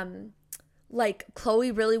like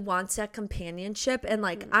Khloe really wants that companionship, and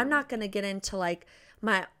like I'm not gonna get into like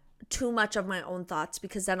too much of my own thoughts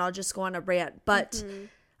because then I'll just go on a rant. But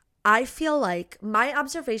I feel like my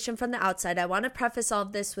observation from the outside, I want to preface all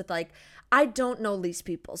of this with like, I don't know these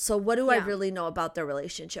people. So what do I really know about their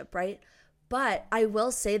relationship, right? But I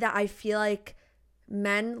will say that I feel like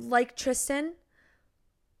men like Tristan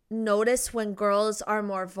notice when girls are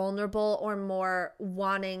more vulnerable or more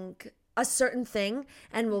wanting a certain thing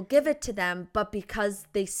and will give it to them, but because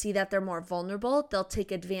they see that they're more vulnerable, they'll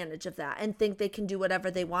take advantage of that and think they can do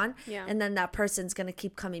whatever they want. Yeah. And then that person's going to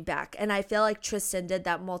keep coming back. And I feel like Tristan did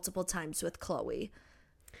that multiple times with Khloe.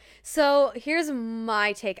 So here's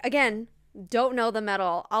my take. Again, don't know them at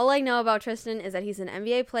all. All I know about Tristan is that he's an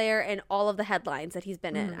NBA player and all of the headlines that he's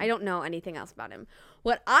been in. I don't know anything else about him.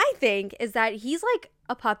 What I think is that he's like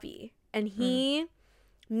a puppy and he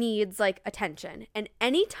needs like attention, and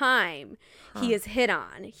anytime he is hit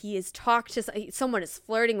on, he is talked to, someone is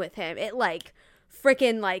flirting with him, it like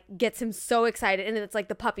freaking like gets him so excited, and it's like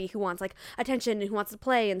the puppy who wants like attention and who wants to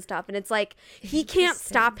play and stuff, and it's like he can't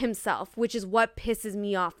stop himself, which is what pisses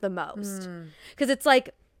me off the most, because it's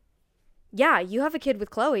like, yeah, you have a kid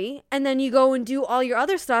with Khloe and then you go and do all your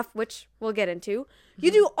other stuff, which we'll get into. You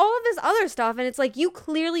do all of this other stuff and it's like you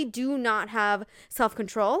clearly do not have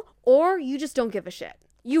self-control, or you just don't give a shit.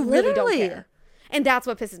 You really don't care. And that's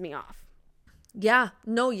what pisses me off. Yeah.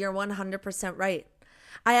 No, you're 100% right.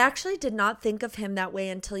 I actually did not think of him that way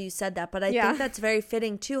until you said that, but I think that's very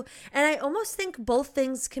fitting too. And I almost think both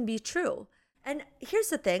things can be true. And here's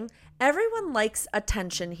the thing. Everyone likes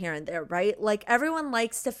attention here and there, right? Like everyone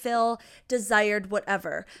likes to feel desired,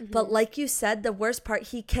 whatever. But like you said, the worst part,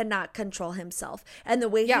 he cannot control himself. And the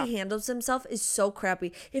way he handles himself is so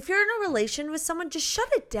crappy. If you're in a relation with someone, just shut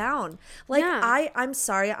it down. Like I'm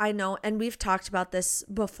sorry, I know. And we've talked about this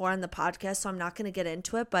before on the podcast, so I'm not going to get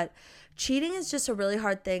into it. But cheating is just a really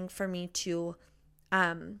hard thing for me to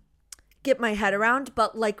get my head around.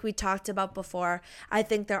 But like we talked about before, I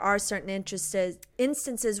think there are certain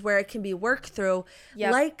instances where it can be worked through,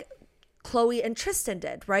 like Khloe and Tristan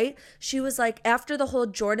did, right? She was like, after the whole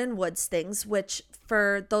Jordan Woods things, which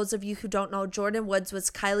for those of you who don't know, Jordan Woods was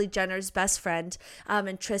Kylie Jenner's best friend,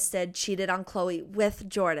 and Tristan cheated on Khloe with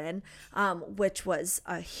Jordan, which was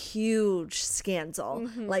a huge scandal,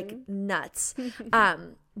 like nuts.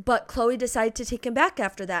 But Khloe decided to take him back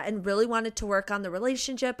after that and really wanted to work on the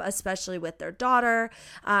relationship, especially with their daughter,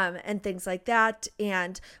 and things like that.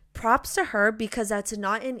 And props to her, because that's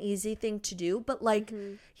not an easy thing to do. But like,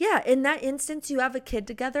 yeah, in that instance, you have a kid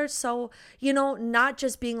together. So, you know, not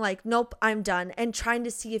just being like, nope, I'm done, and trying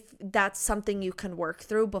to see if that's something you can work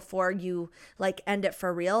through before you like end it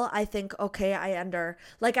for real. I think, okay,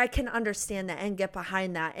 I can understand that and get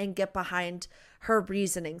behind that and get behind her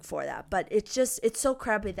reasoning for that. But it's so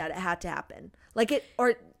crappy that it had to happen.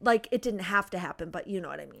 It didn't have to happen, but you know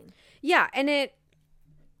what I mean. Yeah, and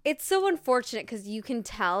it's so unfortunate because you can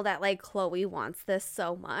tell that like Khloe wants this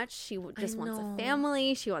so much. She just wants a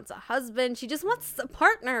family. She wants a husband. She just wants a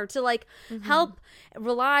partner to like help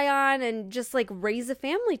rely on and just like raise a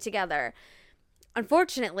family together.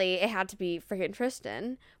 Unfortunately, it had to be freaking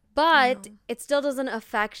Tristan. But it still doesn't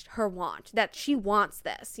affect her want that she wants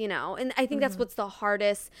this, you know? And I think that's what's the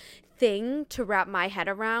hardest thing to wrap my head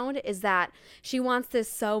around, is that she wants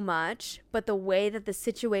this so much, but the way that the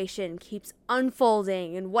situation keeps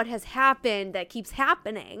unfolding and what has happened that keeps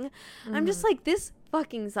happening, I'm just like, this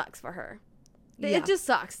fucking sucks for her. Yeah. It just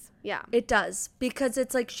sucks. Yeah. It does. Because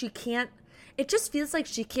it's like it just feels like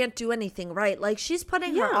she can't do anything right. Like, she's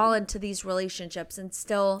putting her all into these relationships and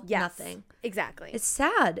still nothing. Exactly. It's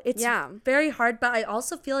sad. It's very hard, but I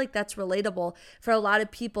also feel like that's relatable for a lot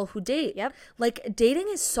of people who date. Yep. Like, dating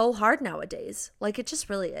is so hard nowadays. Like, it just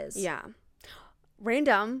really is. Yeah.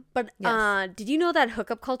 Random, but did you know that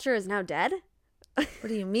hookup culture is now dead? What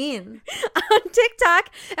do you mean? On TikTok,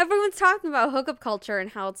 everyone's talking about hookup culture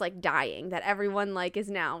and how it's like dying, that everyone like is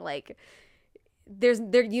now like, there's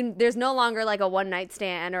no longer like a one night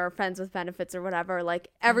stand or friends with benefits or whatever. Like,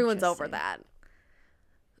 everyone's over that.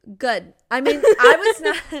 Good. I mean, I was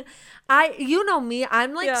not, you know me,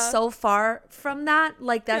 I'm like so far from that.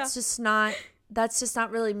 Like, that's just not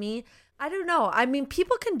really me. I don't know. I mean,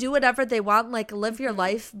 people can do whatever they want, like live your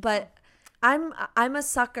life, but I'm a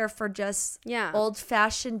sucker for just old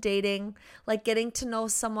fashioned dating, like getting to know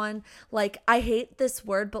someone. Like, I hate this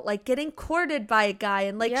word, but like getting courted by a guy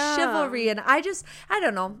and like chivalry. And I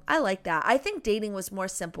don't know. I like that. I think dating was more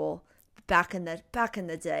simple back in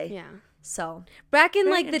the day. Yeah. So back in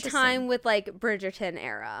like the time with like Bridgerton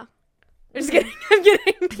era. I'm just kidding. I'm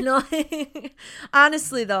kidding. No,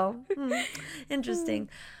 honestly though, interesting.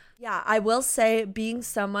 Yeah, I will say, being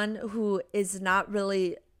someone who is not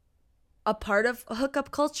really a part of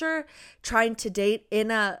hookup culture, trying to date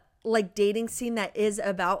in a like dating scene that is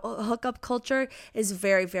about hookup culture is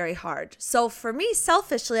very, very hard. So for me,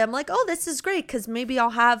 selfishly, I'm like, oh, this is great, because maybe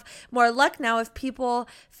I'll have more luck now if people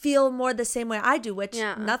feel more the same way I do, which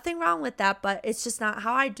nothing wrong with that, but it's just not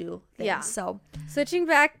how I do things. Yeah. So switching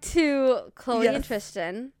back to Khloe and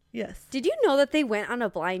Tristan. Yes. Did you know that they went on a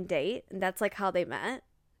blind date and that's like how they met?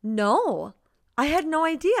 No, I had no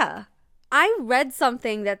idea. I read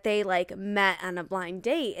something that they like met on a blind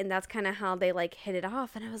date and that's kind of how they like hit it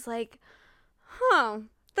off. And I was like,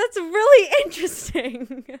 that's really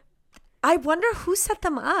interesting. I wonder who set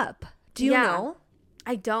them up. Do you know?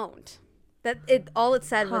 I don't. All it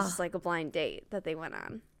said was just like a blind date that they went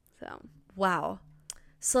on. So wow.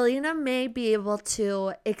 Selena may be able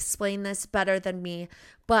to explain this better than me,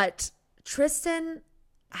 but Tristan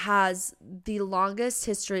has the longest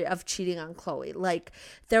history of cheating on Khloe. Like,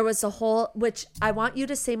 there was a whole, which I want you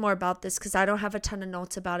to say more about this because I don't have a ton of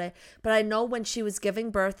notes about it, but I know when she was giving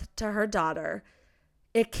birth to her daughter,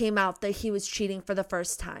 it came out that he was cheating for the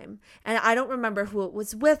first time. And I don't remember who it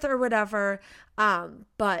was with or whatever,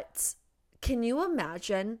 but can you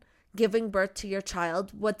imagine giving birth to your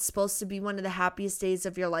child, what's supposed to be one of the happiest days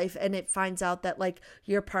of your life, and it finds out that like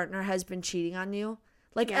your partner has been cheating on you?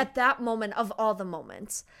 Like, at that moment of all the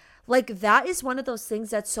moments, like, that is one of those things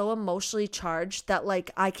that's so emotionally charged that,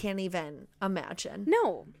 like, I can't even imagine.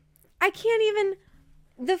 No, I can't even.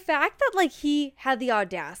 The fact that, like, he had the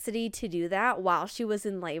audacity to do that while she was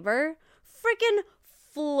in labor freaking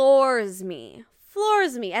floors me.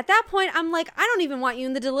 At that point, I'm like, I don't even want you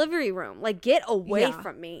in the delivery room. Like, get away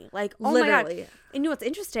from me. Like, oh literally. My God. And you know what's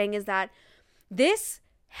interesting is that this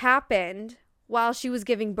happened while she was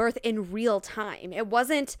giving birth in real time. It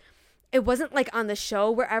wasn't like on the show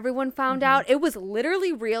where everyone found out. It was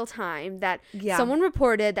literally real time that someone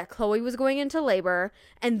reported that Khloe was going into labor.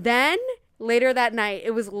 And then later that night,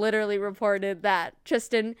 it was literally reported that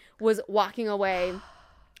Tristan was walking away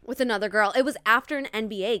with another girl. It was after an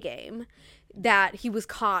NBA game that he was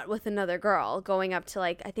caught with another girl going up to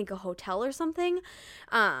like, I think a hotel or something.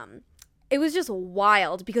 it was just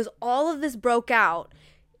wild because all of this broke out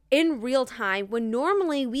in real time when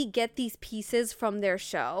normally we get these pieces from their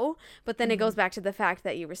show. But then it goes back to the fact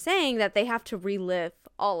that you were saying that they have to relive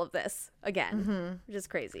all of this again, which is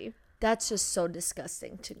crazy. That's just so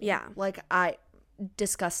disgusting to me. Yeah. Like,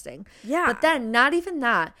 disgusting. Yeah. But then, not even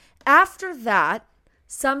that. After that,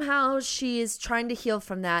 somehow she is trying to heal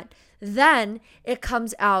from that. Then it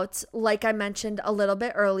comes out, like I mentioned a little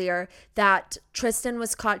bit earlier, that Tristan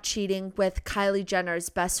was caught cheating with Kylie Jenner's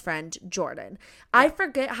best friend, Jordan. Yeah. I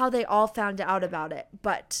forget how they all found out about it,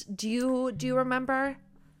 but do you remember?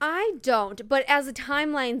 I don't. But as a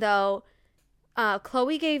timeline, though,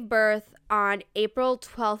 Khloe gave birth on April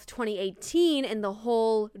 12th, 2018, and the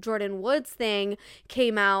whole Jordyn Woods thing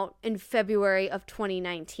came out in February of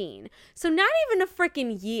 2019. So not even a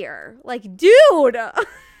freaking year. Like, dude, I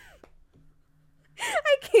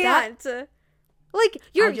can't.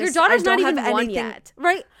 Your daughter's not even one yet,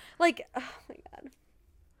 right? Like, oh my God.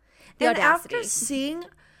 The and audacity. After seeing,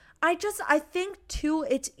 I think too,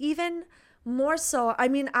 it's even more so. I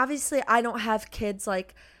mean, obviously I don't have kids,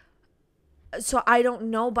 like, so I don't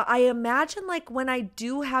know, but I imagine like when I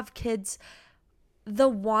do have kids, the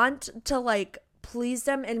want to like please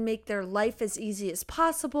them and make their life as easy as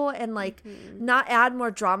possible and like not add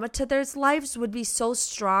more drama to their lives would be so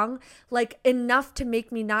strong, like enough to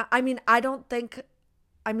make me not, I know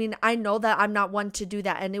that I'm not one to do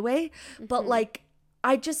that anyway, but like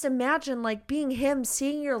I just imagine like being him,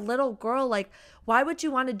 seeing your little girl, like why would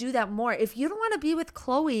you want to do that more? If you don't want to be with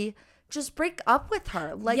Khloe, just break up with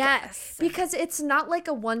her. Like, yes. Because it's not like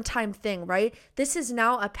a one-time thing, right? This is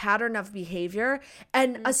now a pattern of behavior.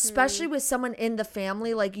 And especially with someone in the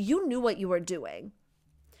family, like you knew what you were doing.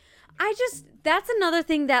 That's another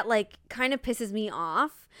thing that like kind of pisses me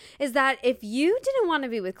off is that if you didn't want to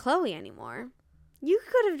be with Khloe anymore, you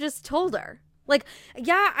could have just told her. Like,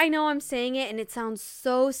 yeah, I know I'm saying it and it sounds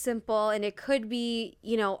so simple and it could be,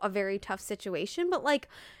 a very tough situation, but like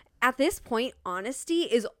at this point, honesty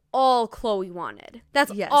is all Khloe wanted.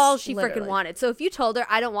 That's all she freaking wanted. So if you told her,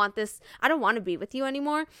 I don't want to be with you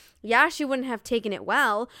anymore, yeah, she wouldn't have taken it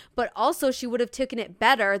well, but also she would have taken it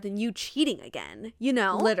better than you cheating again,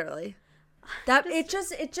 Literally. That it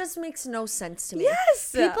just makes no sense to me.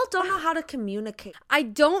 Yes. People don't know how to communicate. I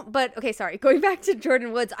don't, but okay, sorry. Going back to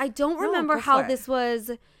Jordyn Woods, I don't remember how this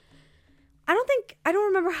was. I don't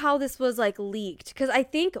remember how this was like leaked because I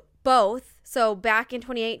think both. So back in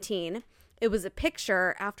 2018, it was a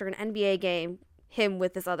picture after an NBA game, him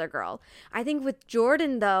with this other girl. I think with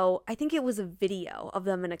Jordan though, I think it was a video of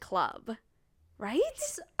them in a club, right?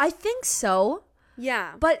 I think so.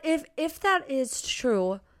 Yeah. But if that is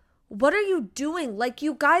true, what are you doing? Like,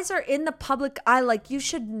 you guys are in the public eye. Like, you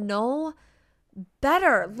should know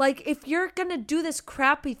better. Like, if you're going to do this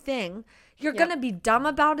crappy thing, you're going to be dumb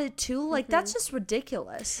about it too. Like, that's just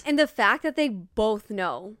ridiculous. And the fact that they both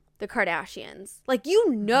know the Kardashians. Like, you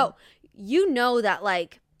know that,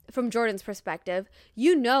 like, from Jordan's perspective,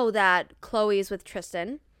 that Khloe is with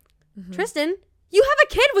Tristan. Tristan, you have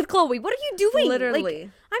a kid with Khloe. What are you doing? Literally. Like,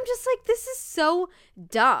 I'm just like, this is so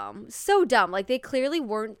dumb. So dumb. Like, they clearly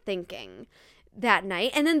weren't thinking that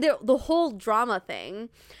night. And then the whole drama thing.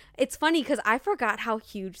 It's funny because I forgot how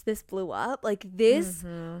huge this blew up. Like, this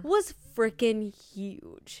was freaking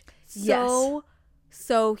huge.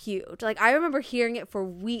 So huge. Like, I remember hearing it for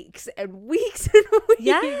weeks and weeks and weeks.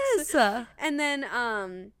 Yes. And then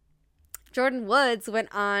Jordyn Woods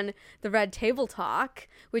went on the Red Table Talk,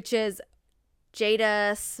 which is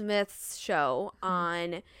Jada Smith's show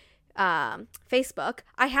on Facebook.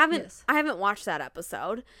 I haven't watched that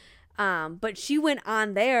episode. But she went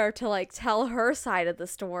on there to like tell her side of the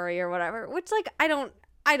story or whatever, which like I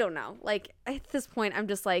don't know. Like, at this point I'm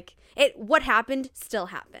just like, what happened still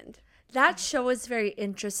happened. That show is very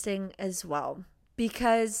interesting as well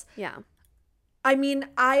because yeah. I mean,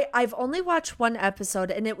 I've only watched one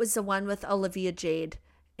episode and it was the one with Olivia Jade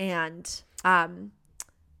and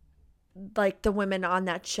like the women on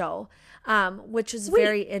that show, which was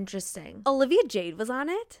very interesting. Olivia Jade was on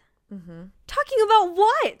it? Talking about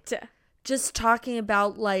what? Just talking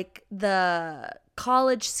about like the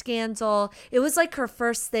college scandal. It was like her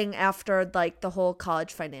first thing after like the whole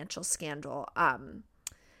college financial scandal,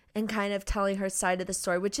 and kind of telling her side of the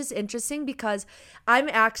story, which is interesting because I'm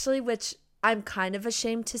actually, which I'm kind of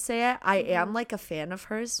ashamed to say it, I am like a fan of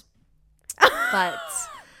hers. But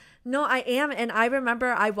no, I am. And I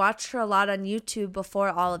remember I watched her a lot on YouTube before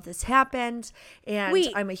all of this happened. And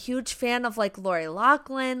I'm a huge fan of like Lori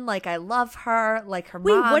Loughlin. Like, I love her, like her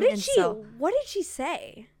mom. What did she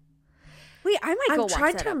say? Wait, I might go watch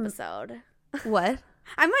that episode. What?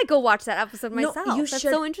 I might go watch that episode myself. No, That's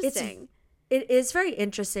so interesting. It is very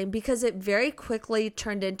interesting because it very quickly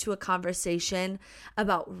turned into a conversation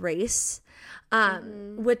about race,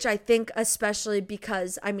 which I think especially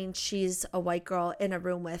because, I mean, she's a white girl in a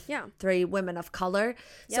room with 3 women of color.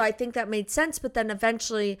 So I think that made sense. But then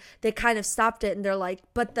eventually they kind of stopped it and they're like,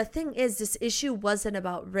 but the thing is, this issue wasn't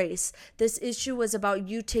about race. This issue was about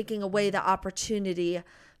you taking away the opportunity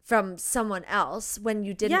from someone else when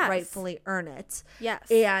you didn't rightfully earn it.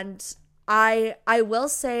 Yes. And I will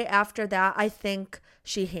say after that, I think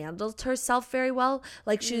she handled herself very well.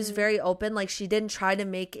 Like, she was very open. Like, she didn't try to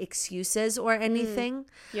make excuses or anything.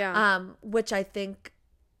 Which I think,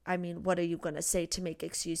 I mean, what are you going to say to make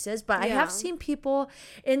excuses? But I have seen people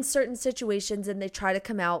in certain situations and they try to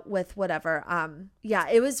come out with whatever.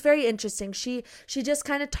 It was very interesting. She just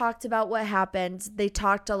kind of talked about what happened. They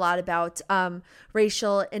talked a lot about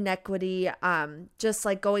racial inequity, just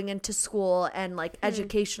like going into school and like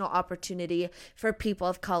educational opportunity for people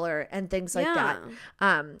of color and things like that,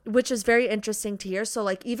 which is very interesting to hear. So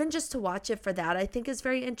like, even just to watch it for that, I think is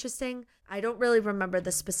very interesting. I don't really remember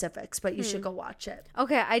the specifics, but you should go watch it.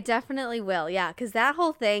 Okay, I definitely will. Yeah, because that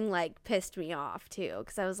whole thing like pissed me off too.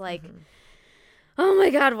 Because I was like, oh my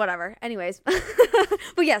God, whatever. Anyways,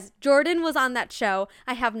 but yes, Jordan was on that show.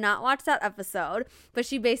 I have not watched that episode, but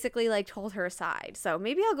she basically like told her side. So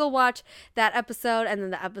maybe I'll go watch that episode and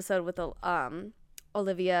then the episode with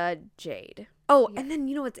Olivia Jade. Oh, and then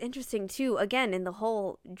you know what's interesting too, again, in the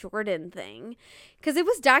whole Jordan thing, because it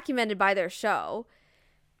was documented by their show.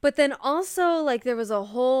 But then also, like, there was a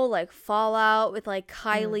whole, like, fallout with, like,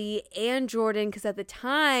 Kylie and Jordan. Because at the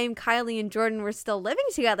time, Kylie and Jordan were still living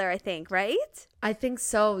together, I think, right? I think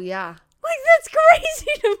so, yeah. Like, that's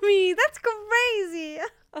crazy to me. That's crazy.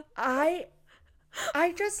 I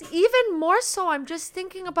just, even more so, I'm just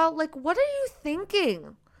thinking about, like, what are you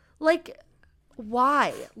thinking? Like,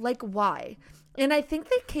 why? Like, why? And I think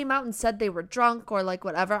they came out and said they were drunk or like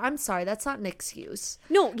whatever. I'm sorry, that's not an excuse.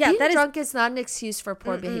 No, yeah, being drunk is not an excuse for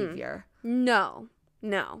poor behavior. No,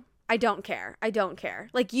 I don't care.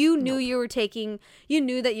 Like, you knew you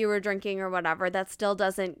knew that you were drinking or whatever. That still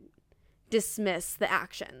doesn't dismiss the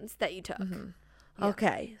actions that you took. Yeah.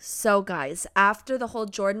 Okay, so guys, after the whole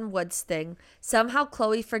Jordan Woods thing, somehow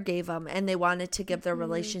Khloe forgave him and they wanted to give their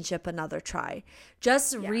relationship another try.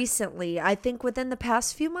 Just recently, I think within the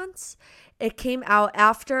past few months, it came out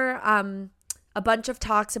after a bunch of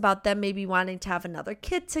talks about them maybe wanting to have another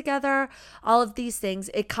kid together, all of these things.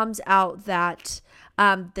 It comes out that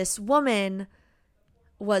this woman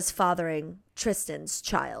was fathering Tristan's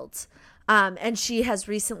child. And she has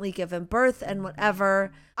recently given birth and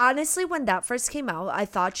whatever. Honestly, when that first came out, I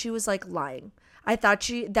thought she was like lying. I thought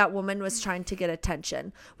that woman was trying to get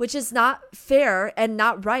attention, which is not fair and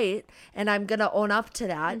not right. And I'm going to own up to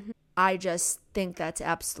that. I just think that's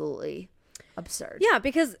absolutely absurd. Yeah,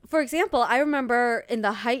 because, for example, I remember in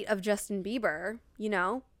the height of Justin Bieber, you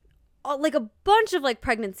know, like a bunch of like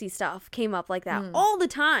pregnancy stuff came up like that all the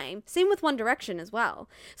time. Same with One Direction as well.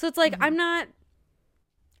 So it's like, I'm not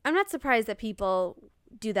surprised that people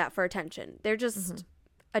do that for attention. They're just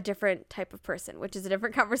a different type of person, which is a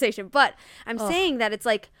different conversation. But I'm saying that it's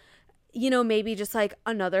like, you know, maybe just like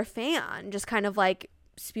another fan just kind of like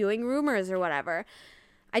spewing rumors or whatever.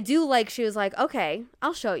 I do like she was like, okay,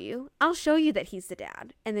 I'll show you that he's the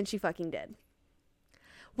dad. And then she fucking did.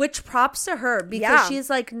 Which props to her because she's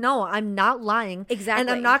like, no, I'm not lying. Exactly. And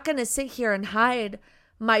I'm not going to sit here and hide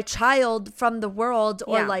my child from the world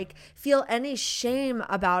or like feel any shame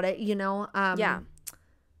about it, you know?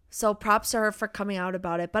 So props to her for coming out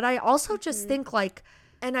about it. But I also just think like,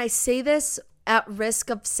 and I say this at risk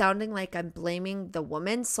of sounding like I'm blaming the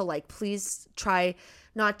woman. So like, please try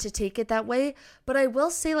not to take it that way. But I will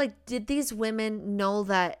say, like, did these women know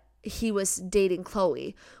that he was dating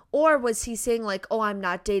Khloe? Or was he saying like, oh, I'm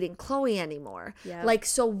not dating Khloe anymore? Yeah. Like,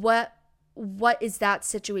 so what is that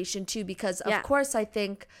situation too? Because of course I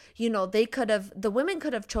think, you know, the women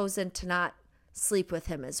could have chosen to not sleep with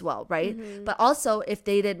him as well, right? But also if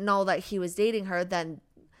they didn't know that he was dating her, then,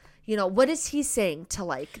 you know, what is he saying to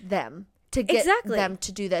like them to get them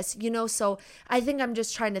to do this, you know? So I think I'm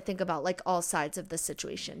just trying to think about like all sides of the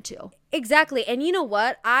situation too. Exactly. And you know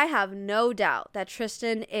what? I have no doubt that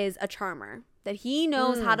Tristan is a charmer. That he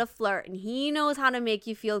knows how to flirt and he knows how to make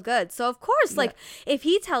you feel good. So, of course, like, if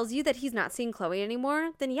he tells you that he's not seeing Khloe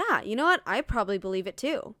anymore, then yeah, you know what? I probably believe it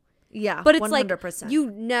too. Yeah, but it's 100%.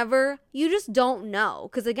 Like, you just don't know.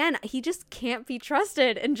 Because, again, he just can't be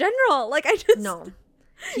trusted in general. Like, No,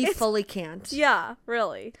 he fully can't. Yeah,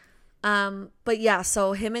 really. But yeah,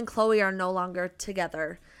 so him and Khloe are no longer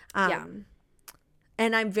together. And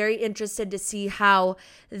I'm very interested to see how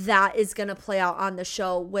that is going to play out on the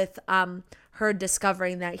show with her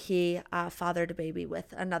discovering that he fathered a baby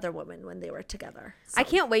with another woman when they were together. So. I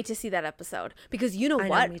can't wait to see that episode because you know I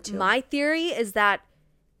what? know, me too. My theory is that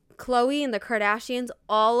Khloe and the Kardashians,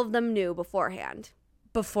 all of them knew beforehand.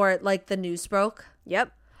 Before like the news broke?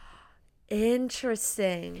 Yep.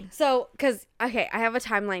 Interesting. So, because, okay, I have a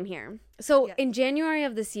timeline here. So, in January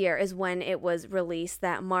of this year is when it was released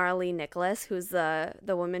that Marley Nicholas, who's the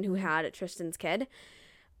woman who had Tristan's kid,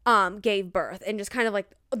 gave birth. And just kind of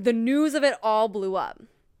like the news of it all blew up.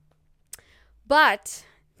 But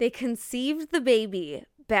they conceived the baby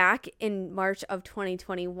back in March of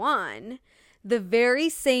 2021, the very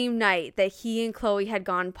same night that he and Khloe had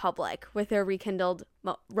gone public with their rekindled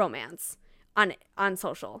romance on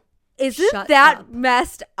social. Isn't that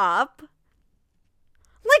messed up?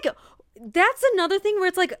 Like, that's another thing where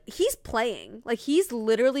it's like he's playing. Like, he's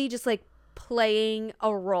literally just like playing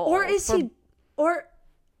a role. Or is he or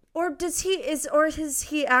is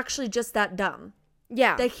he actually just that dumb?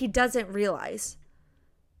 Yeah. That he doesn't realize.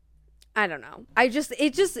 I don't know.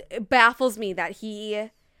 It just baffles me that he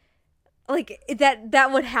like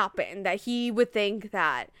that would happen. That he would think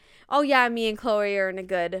that, oh yeah, me and Khloe are in a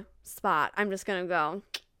good spot. I'm just gonna go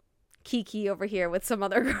kiki over here with some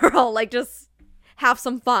other girl, like just have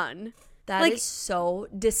some fun. That like, is so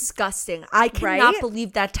disgusting. I cannot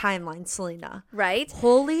believe that timeline, Selena. Right?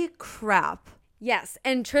 Holy crap. Yes.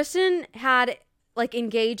 And Tristan had like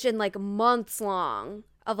engaged in like months long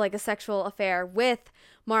of like a sexual affair with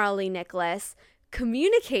Marley Nicholas,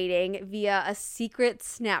 communicating via a secret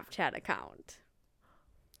Snapchat account.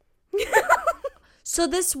 So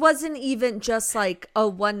this wasn't even just like a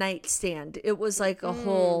one night stand. It was like a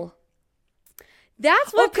whole.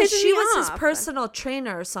 That's what pisses she me was off. his personal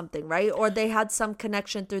trainer or something, right? Or they had some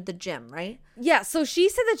connection through the gym, right? Yeah, so she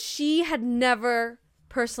said that she had never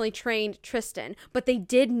personally trained Tristan, but they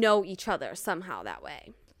did know each other somehow that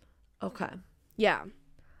way. Okay. Yeah.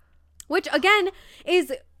 Which, again,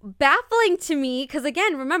 is baffling to me because,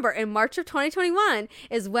 again, remember, in March of 2021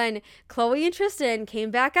 is when Khloe and Tristan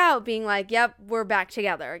came back out being like, yep, we're back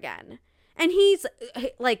together again. And he's,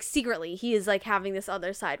 like, secretly, he is, like, having this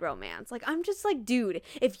other side romance. Like, I'm just like, dude,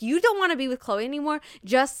 if you don't want to be with Khloe anymore,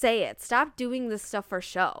 just say it. Stop doing this stuff for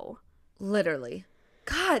show. Literally.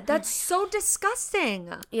 God, that's so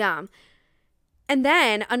disgusting. Yeah. And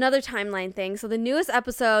then another timeline thing. So the newest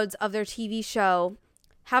episodes of their TV show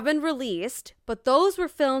have been released, but those were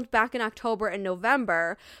filmed back in October and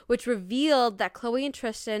November, which revealed that Khloe and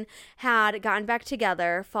Tristan had gotten back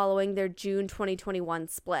together following their June 2021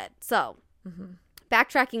 split. So,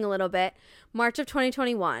 backtracking a little bit, March of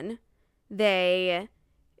 2021, they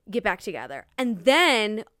get back together. And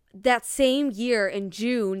then that same year in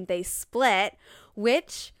June, they split,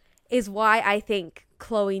 which is why I think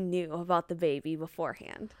Khloe knew about the baby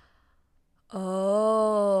beforehand.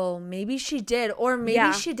 Oh, maybe she did. Or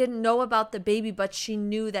maybe she didn't know about the baby, but she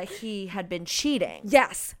knew that he had been cheating.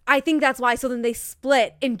 Yes, I think that's why. So then they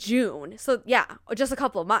split in June. So yeah, just a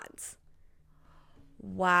couple of months.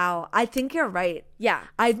 Wow. I think you're right. Yeah.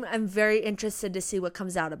 I'm very interested to see what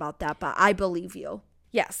comes out about that, but I believe you.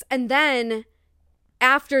 Yes. And then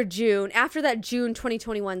after that June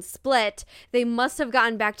 2021 split, they must have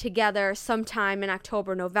gotten back together sometime in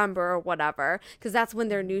October, November or whatever, because that's when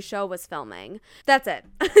their new show was filming. That's it.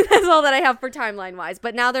 That's all that I have for timeline wise.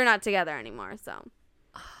 But now they're not together anymore. So.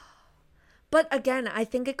 But again, I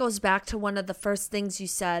think it goes back to one of the first things you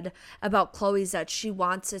said about Khloe's that she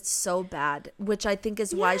wants it so bad, which I think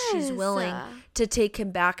is why she's willing to take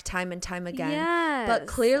him back time and time again. Yes. But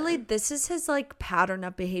clearly this is his like pattern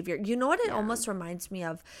of behavior. You know what it almost reminds me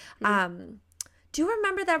of? Do you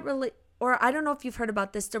remember that or I don't know if you've heard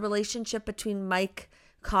about this, the relationship between Mike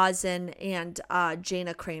Cousin and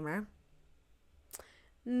Jana Kramer?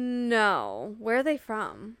 No. Where are they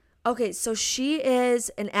from? Okay, so she is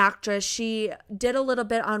an actress. She did a little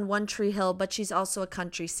bit on One Tree Hill, but she's also a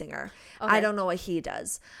country singer. Okay. I don't know what he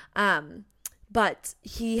does. But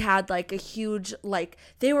he had like a huge, like,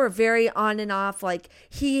 they were very on and off. Like,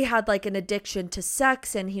 he had like an addiction to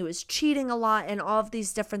sex and he was cheating a lot and all of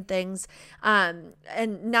these different things. And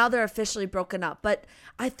now they're officially broken up. But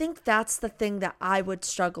I think that's the thing that I would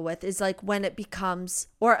struggle with is like when it becomes,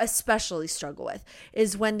 or especially struggle with,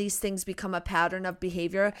 is when these things become a pattern of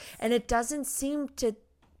behavior. And it doesn't seem to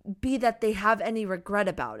be that they have any regret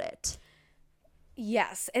about it.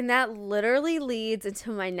 Yes, and that literally leads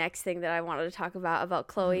into my next thing that I wanted to talk about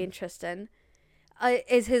Khloe and Tristan,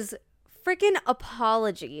 is his freaking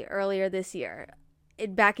apology earlier this year,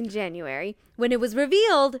 back in January, when it was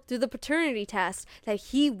revealed through the paternity test that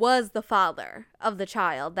he was the father of the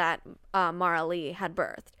child that Mara Lee had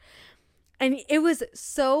birthed. And it was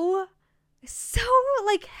so so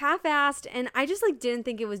like half-assed, and I just like didn't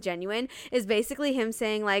think it was genuine. Is basically him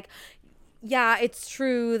saying like, yeah, it's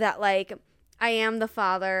true that like I am the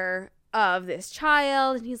father of this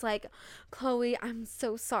child, and he's like, Khloe, I'm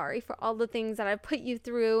so sorry for all the things that I put you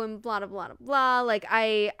through and blah blah blah blah blah. Like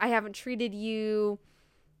I haven't treated you,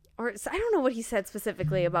 or I don't know what he said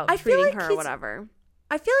specifically about treating her or whatever.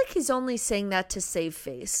 I feel like he's only saying that to save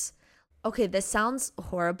face. Okay, this sounds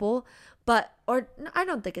horrible, or I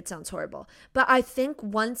don't think it sounds horrible, but I think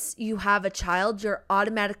once you have a child, you're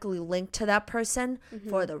automatically linked to that person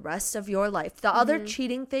for the rest of your life. The other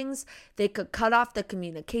cheating things, they could cut off the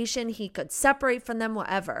communication. He could separate from them,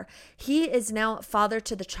 whatever. He is now father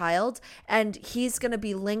to the child, and he's going to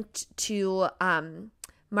be linked to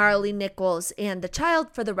Marley Nichols and the child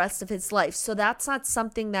for the rest of his life. So that's not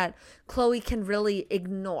something that Khloe can really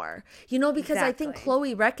ignore, because I think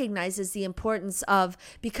Khloe recognizes the importance of,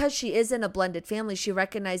 because she is in a blended family, she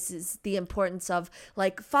recognizes the importance of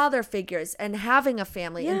like father figures and having a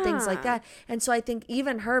family and things like that. And so I think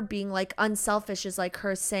even her being like unselfish is like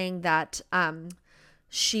her saying that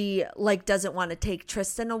she like doesn't want to take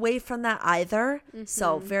Tristan away from that either.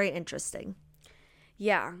 So very interesting.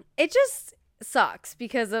 Yeah, it just sucks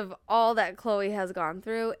because of all that Khloe has gone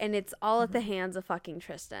through, and it's all at the hands of fucking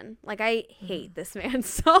Tristan. Like, I hate this man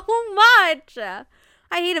so much. I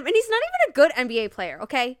hate him, and he's not even a good NBA player,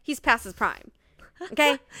 okay? He's past his prime,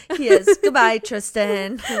 okay? He is. Goodbye,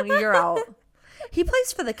 Tristan. You're out. He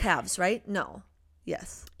plays for the Cavs, right? No.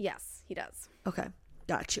 Yes, he does. Okay,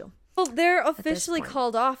 got you. Well, they're officially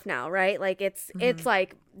called off now, right? Like, it's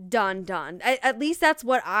like done. At least that's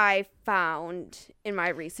what I found in my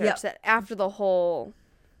research, that after the whole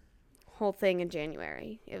thing in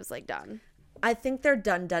January, it was like done. I think they're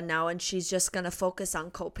done now, and she's just going to focus on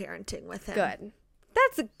co-parenting with him. Good.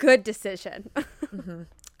 That's a good decision.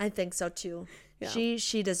 I think so too. Yeah.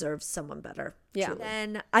 She deserves someone better. Yeah.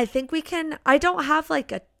 And I think I don't have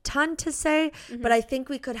like a ton to say, but I think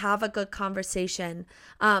we could have a good conversation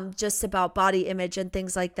just about body image and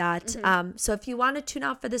things like that. So if you want to tune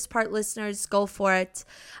out for this part, listeners, go for it.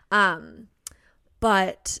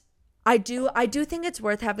 But I do think it's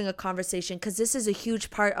worth having a conversation, because this is a huge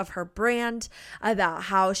part of her brand, about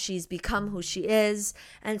how she's become who she is.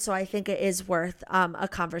 And so I think it is worth a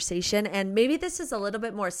conversation. And maybe this is a little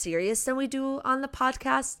bit more serious than we do on the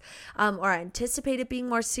podcast, or I anticipate it being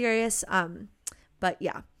more serious. But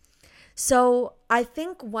yeah. So I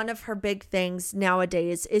think one of her big things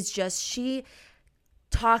nowadays is just she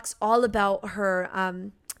talks all about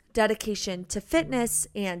her dedication to fitness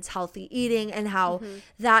and healthy eating, and how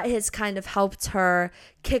that has kind of helped her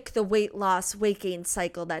kick the weight gain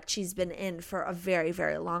cycle that she's been in for a very,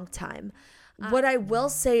 very long time. What I will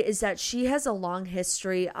say is that she has a long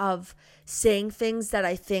history of saying things that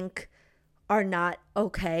I think are not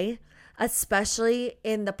okay, especially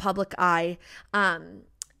in the public eye.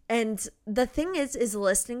 And the thing is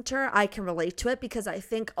listening to her, I can relate to it, because I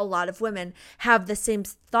think a lot of women have the same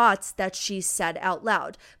thoughts that she said out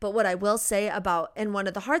loud. But what I will say about, and one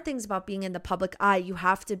of the hard things about being in the public eye, you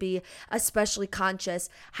have to be especially conscious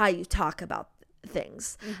how you talk about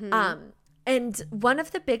things. And one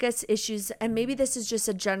of the biggest issues, and maybe this is just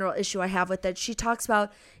a general issue I have with it, she talks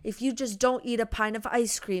about if you just don't eat a pint of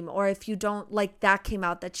ice cream, or if you don't, like that came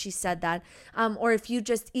out that she said that, or if you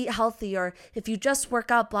just eat healthy, or if you just work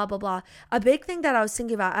out, blah, blah, blah. A big thing that I was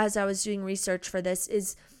thinking about as I was doing research for this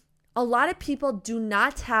is a lot of people do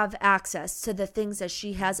not have access to the things that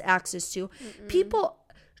she has access to.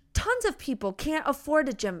 Tons of people can't afford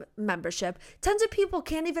a gym membership. Tons of people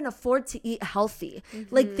can't even afford to eat healthy.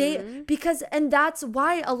 And that's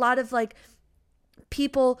why a lot of like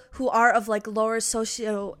people who are of like lower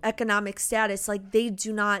socioeconomic status, like they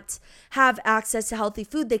do not have access to healthy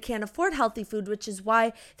food. They can't afford healthy food, which is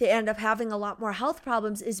why they end up having a lot more health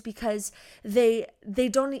problems, is because they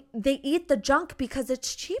eat the junk because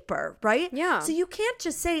it's cheaper, right? Yeah. So you can't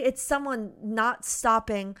just say it's someone not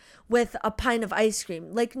stopping with a pint of ice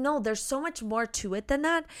cream. Like, no, there's so much more to it than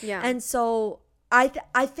that. Yeah. And so I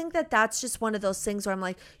think that that's just one of those things where I'm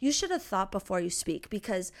like, you should have thought before you speak,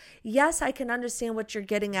 because yes, I can understand what you're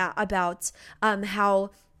getting at about how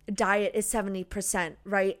diet is 70%,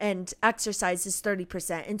 right? And exercise is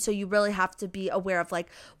 30%. And so you really have to be aware of like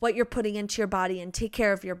what you're putting into your body and take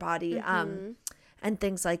care of your body and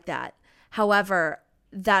things like that. However,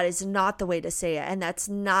 that is not the way to say it. And that's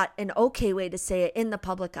not an okay way to say it in the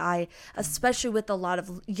public eye, especially with a lot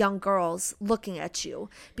of young girls looking at you,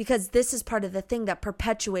 because this is part of the thing that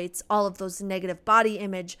perpetuates all of those negative body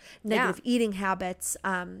image, negative eating habits,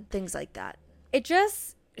 things like that. It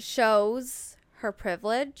just shows her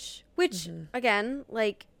privilege, which again,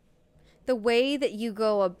 like, the way that you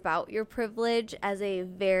go about your privilege as a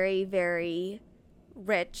very, very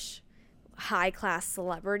rich, high-class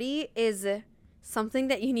celebrity is something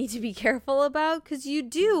that you need to be careful about, because you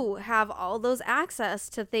do have all those access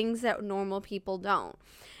to things that normal people don't.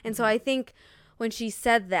 And so I think when she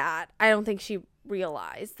said that, I don't think she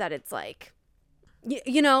realized that it's like,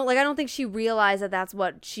 you know, like I don't think she realized that that's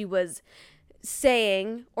what she was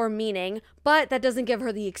saying or meaning, but that doesn't give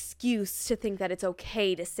her the excuse to think that it's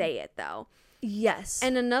okay to say it, though. Yes.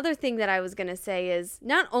 And another thing that I was going to say is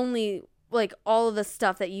not only like all of the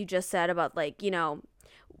stuff that you just said about, like, you know,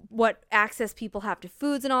 what access people have to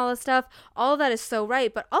foods and all this stuff, all of that is so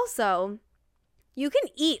right, but also you can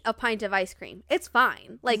eat a pint of ice cream. It's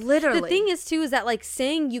fine. Like, literally. The thing is, too, is that, like,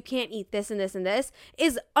 saying you can't eat this and this and this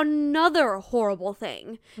is another horrible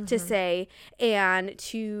thing to say, and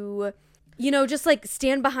to, you know, just, like,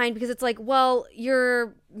 stand behind, because it's like, well,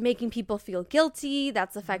 you're making people feel guilty.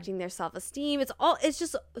 That's affecting their self-esteem. It's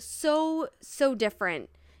just so different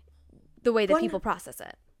the way that people process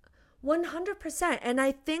it. 100%. And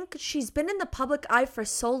I think she's been in the public eye for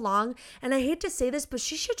so long, and I hate to say this, but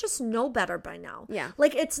she should just know better by now. Yeah.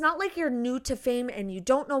 Like, it's not like you're new to fame and you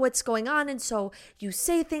don't know what's going on, and so you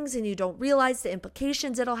say things and you don't realize the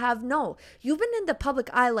implications it'll have. No, you've been in the public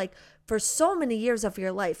eye like for so many years of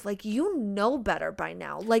your life. Like, you know better by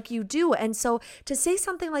now. Like, you do. And so to say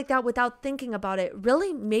something like that without thinking about it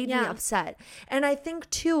really made me upset. And I think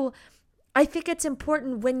too, I think it's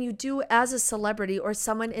important when you do, as a celebrity or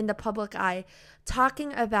someone in the public eye,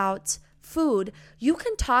 talking about food, you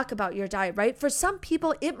can talk about your diet, right? For some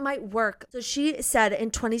people, it might work. So she said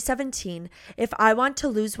in 2017, if I want to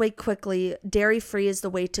lose weight quickly, dairy-free is the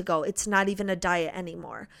way to go. It's not even a diet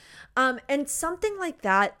anymore. And something like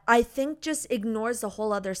that, I think, just ignores the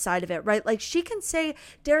whole other side of it, right? Like, she can say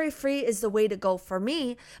dairy-free is the way to go for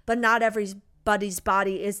me, but not everybody's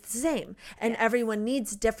body is the same, and everyone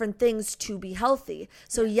needs different things to be healthy.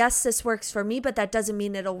 So yes, this works for me, but that doesn't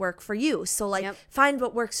mean it'll work for you. So like, find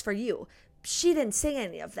what works for you. She didn't say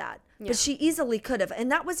any of that, but she easily could have.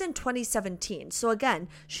 And that was in 2017. So again,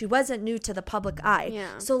 she wasn't new to the public eye.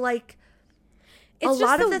 So like, it's a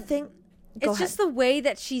lot of the thing. It's just the way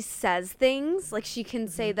that she says things. Like, she can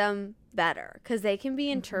say them better, because they can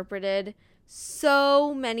be interpreted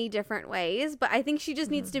so many different ways. But I think she just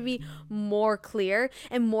needs to be more clear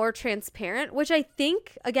and more transparent, which I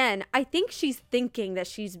think, again, I think she's thinking that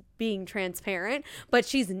she's being transparent, but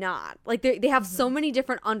she's not. Like, they have so many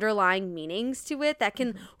different underlying meanings to it that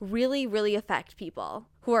can really, really affect people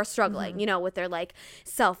who are struggling, you know, with their like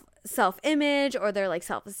self-image or their like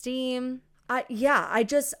self-esteem.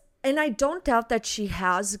 And I don't doubt that she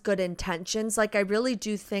has good intentions. Like, I really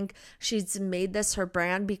do think she's made this her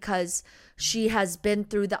brand because she has been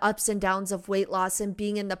through the ups and downs of weight loss and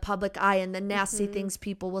being in the public eye and the nasty things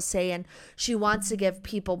people will say. And she wants to give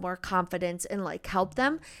people more confidence and like help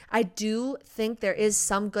them. I do think there is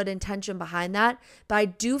some good intention behind that, but I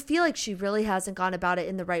do feel like she really hasn't gone about it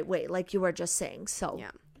in the right way, like you were just saying. So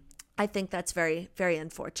yeah. I think that's very, very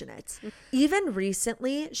unfortunate. Even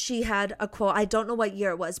recently, she had a quote. I don't know what year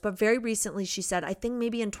it was, but very recently she said, I think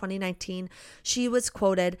maybe in 2019, she was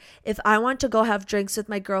quoted, if I want to go have drinks with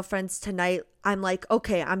my girlfriends tonight, I'm like,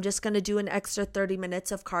 okay, I'm just going to do an extra 30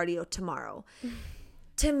 minutes of cardio tomorrow.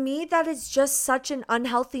 To me, that is just such an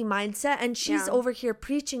unhealthy mindset. And she's over here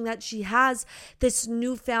preaching that she has this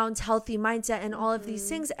newfound healthy mindset and all of these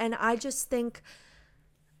things. And I just think,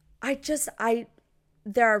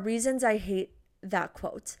 there are reasons I hate that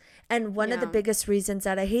quote. And one of the biggest reasons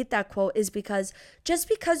that I hate that quote is because just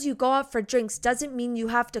because you go out for drinks doesn't mean you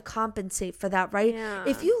have to compensate for that, right? Yeah.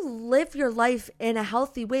 If you live your life in a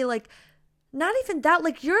healthy way, like, not even that,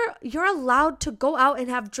 like, you're allowed to go out and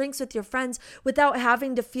have drinks with your friends without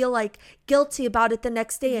having to feel like guilty about it the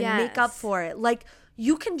next day and make up for it. Like,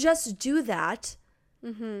 you can just do that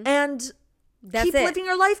and keep living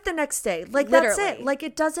your life the next day. Like, literally. That's it. Like,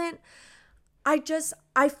 it doesn't...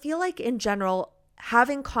 I feel like in general,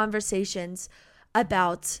 having conversations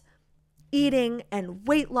about eating and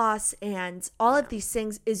weight loss and all of these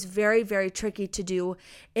things is very, very tricky to do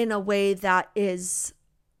in a way that is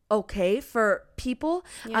okay for people.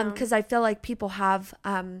 Because I feel like people have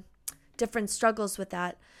different struggles with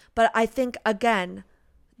that. But I think, again,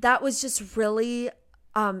 that was just really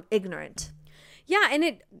ignorant. Yeah. And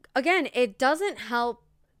it doesn't help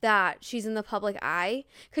that she's in the public eye,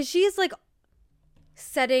 because she is like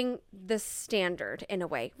setting the standard in a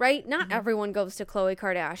way, right? Not everyone goes to Khloe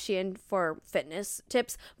Kardashian for fitness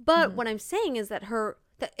tips, but what I'm saying is that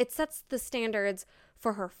it sets the standards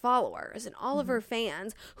for her followers and all of her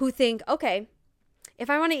fans who think, okay, if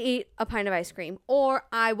I want to eat a pint of ice cream, or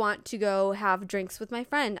I want to go have drinks with my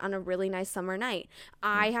friend on a really nice summer night,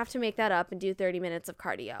 I have to make that up and do 30 minutes of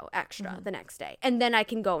cardio extra the next day. And then I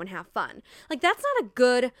can go and have fun. Like, that's not a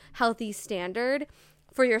good, healthy standard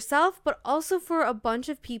for yourself, but also for a bunch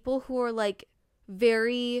of people who are like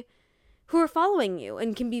who are following you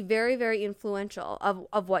and can be very, very influential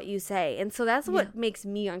of what you say. And so that's what makes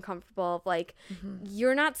me uncomfortable, of like,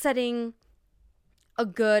 you're not setting a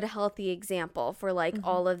good, healthy example for like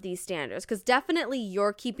all of these standards, because definitely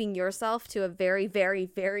you're keeping yourself to a very, very,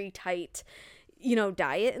 very tight,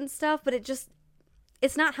 diet and stuff, but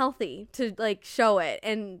it's not healthy to like show it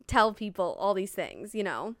and tell people all these things,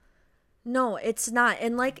 No, it's not.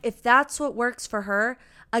 And like, if that's what works for her,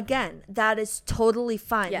 again, that is totally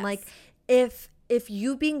fine. Yes. Like, if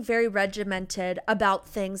you being very regimented about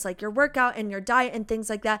things like your workout and your diet and things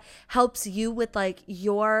like that helps you with like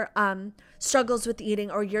your struggles with eating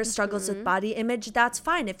or your struggles with body image, that's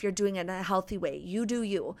fine. If you're doing it in a healthy way, you do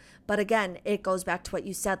you. But again, it goes back to what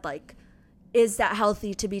you said, like, is that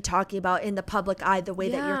healthy to be talking about in the public eye the way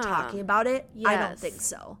that you're talking about it? Yes. I don't think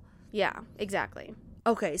so. Yeah, exactly.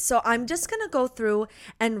 Okay, so I'm just going to go through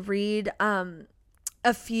and read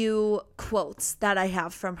a few quotes that I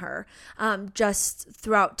have from her just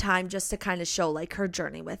throughout time, just to kind of show like her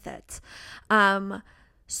journey with it.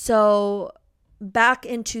 So back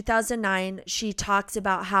in 2009, she talks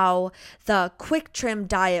about how the quick trim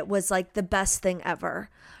diet was like the best thing ever,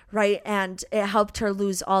 right? And it helped her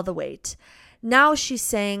lose all the weight. Now she's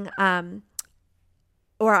saying,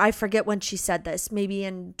 or I forget when she said this, maybe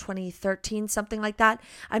in 2013, something like that.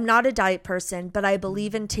 I'm not a diet person, but I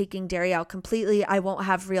believe in taking dairy out completely. I won't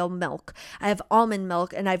have real milk. I have almond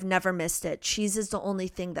milk and I've never missed it. Cheese is the only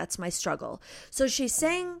thing that's my struggle. So she's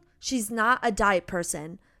saying she's not a diet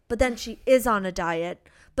person, but then she is on a diet.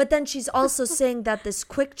 But then she's also saying that this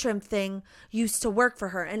quick trim thing used to work for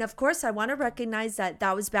her. And of course, I want to recognize that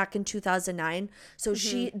that was back in 2009. So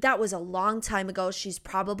that was a long time ago. She's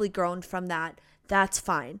probably grown from that. That's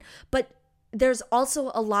fine. But there's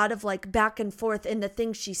also a lot of like back and forth in the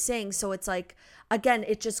things she's saying. So it's like, again,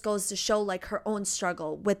 it just goes to show like her own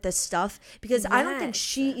struggle with this stuff, because I don't think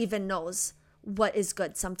she even knows what is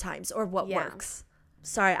good sometimes or what works.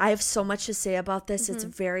 Sorry, I have so much to say about this. It's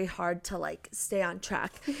very hard to like stay on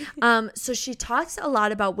track. So she talks a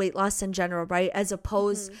lot about weight loss in general, right? As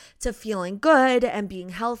opposed to feeling good and being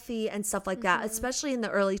healthy and stuff like that, especially in the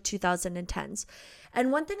early 2010s. And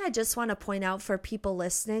one thing I just want to point out for people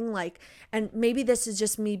listening, like, and maybe this is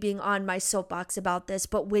just me being on my soapbox about this,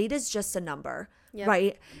 but weight is just a number.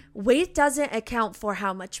 Right? Weight doesn't account for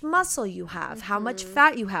how much muscle you have, how much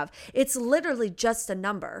fat you have. It's literally just a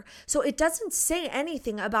number. So it doesn't say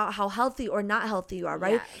anything about how healthy or not healthy you are,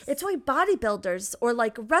 right? It's why bodybuilders or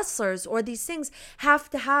like wrestlers or these things have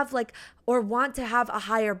to have like, or want to have a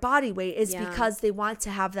higher body weight is because they want to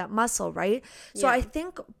have that muscle, right? So I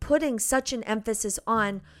think putting such an emphasis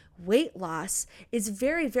on weight loss is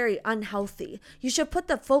very, very unhealthy. You should put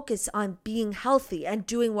the focus on being healthy and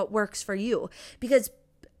doing what works for you, because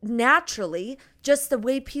naturally, just the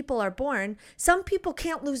way people are born, some people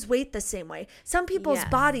can't lose weight the same way. Some people's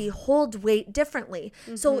body hold weight differently.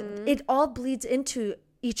 So it all bleeds into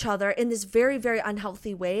each other in this very, very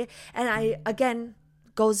unhealthy way. And again,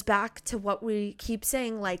 goes back to what we keep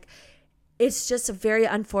saying, like, it's just very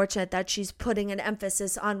unfortunate that she's putting an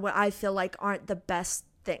emphasis on what I feel like aren't the best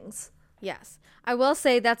things. Yes. I will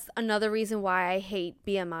say that's another reason why I hate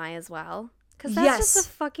BMI as well. Because that's just a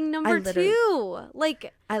fucking number too.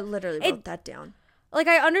 Like, I literally wrote that down. Like,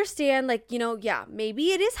 I understand, like,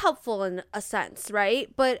 maybe it is helpful in a sense,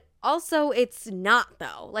 right? But also it's not,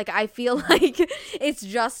 though. Like, I feel like it's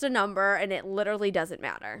just a number and it literally doesn't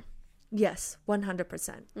matter. Yes,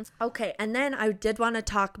 100%. Okay, and then I did want to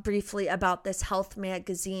talk briefly about this health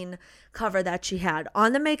magazine cover that she had.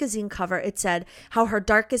 On the magazine cover, it said how her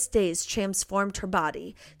darkest days transformed her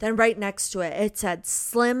body. Then right next to it, it said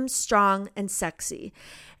slim, strong, and sexy.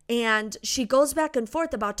 And she goes back and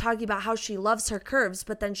forth about talking about how she loves her curves,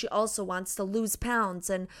 but then she also wants to lose pounds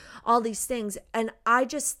and all these things. And I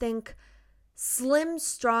just think slim,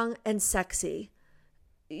 strong, and sexy.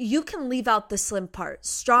 You can leave out the slim part.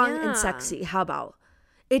 Strong and sexy. How about?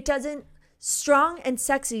 Strong and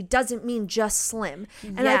sexy doesn't mean just slim.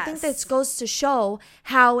 And I think this goes to show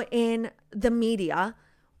how in the media,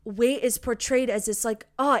 weight is portrayed as this like,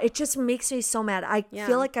 oh, it just makes me so mad. I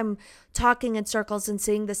feel like I'm talking in circles and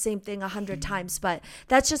saying the same thing 100 times. But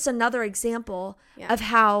that's just another example of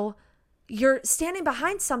how you're standing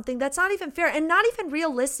behind something that's not even fair and not even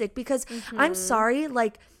realistic, because I'm sorry,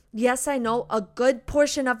 like, yes, I know a good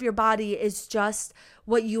portion of your body is just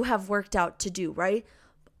what you have worked out to do, right?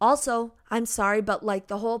 Also, I'm sorry, but like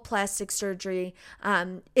the whole plastic surgery,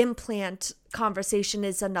 implant conversation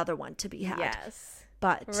is another one to be had. Yes.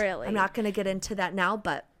 But Really. I'm not going to get into that now,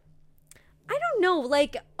 but I don't know.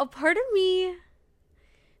 Like, a part of me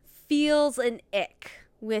feels an ick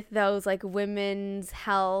with those like women's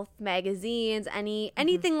health magazines,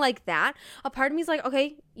 anything like that. A part of me is like,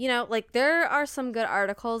 okay, you know, like there are some good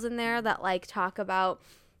articles in there that like talk about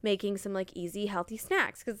making some like easy healthy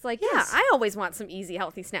snacks, because like Yes. yeah, I always want some easy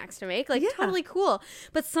healthy snacks to make, like Yeah. totally cool.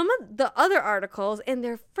 But some of the other articles and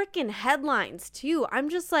their freaking headlines too, I'm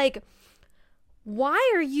just like,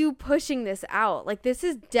 why are you pushing this out? Like, this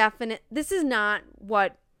is not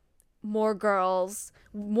what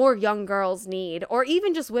more young girls need, or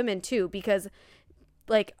even just women too, because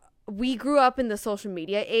like we grew up in the social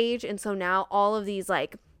media age, and so now all of these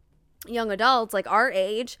like young adults like our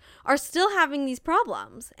age are still having these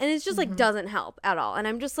problems, and it's just like doesn't help at all. And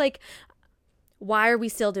I'm just like, why are we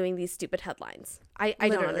still doing these stupid headlines? I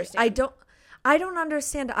don't understand. I don't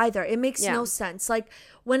understand either. It makes no sense. Like,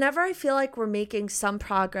 whenever I feel like we're making some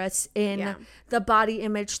progress in the body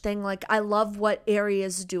image thing, like I love what Aerie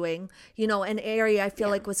is doing. You know, and Aerie I feel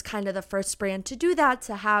like was kind of the first brand to do that,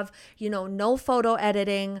 to have, you know, no photo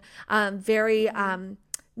editing, very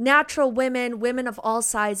natural women of all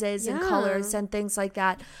sizes and colors and things like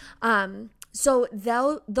that. So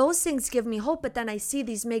those things give me hope, but then I see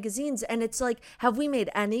these magazines and it's like, have we made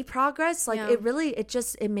any progress? Like it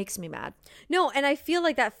makes me mad. No, and I feel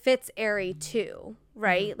like that fits Aerie too,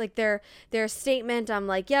 right? Like their statement, I'm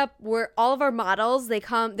like, yep, we're all of our models,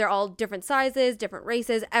 they're all different sizes, different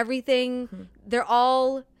races, everything. They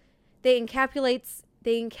encapsulate.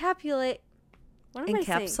 What am I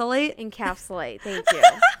saying? Encapsulate. Thank you.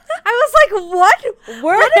 I was like, what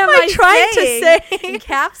word am I trying to say?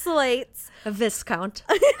 Encapsulates. A viscount.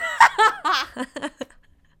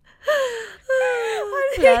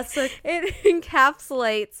 Classic. It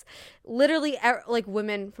encapsulates literally like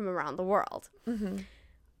women from around the world.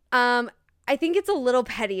 I think it's a little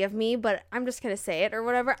petty of me, but I'm just gonna say it or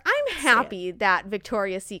whatever. I'm happy that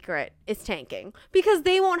Victoria's Secret is tanking, because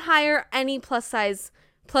they won't hire any plus size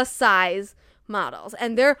models,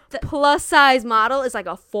 and their plus size model is like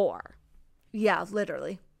a 4. Yeah,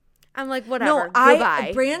 literally. I'm like, whatever. No,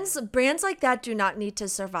 goodbye. Brands like that do not need to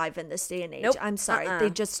survive in this day and age. Nope. I'm sorry, they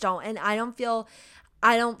just don't, and I don't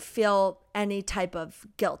feel any type of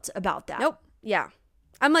guilt about that. Nope. Yeah,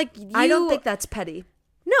 I'm like, I don't think that's petty.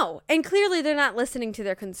 No, and clearly they're not listening to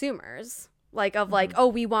their consumers. Like, oh,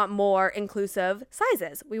 we want more inclusive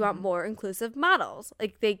sizes. We want more inclusive models.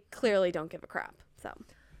 Like, they clearly don't give a crap. So.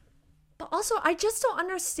 But also, I just don't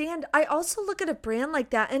understand. I also look at a brand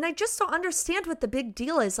like that, and I just don't understand what the big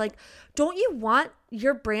deal is. Like, don't you want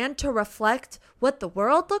your brand to reflect what the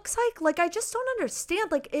world looks like? Like, I just don't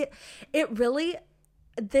understand. Like, it really,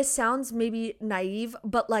 this sounds maybe naive,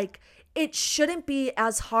 but like, it shouldn't be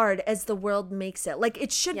as hard as the world makes it. Like,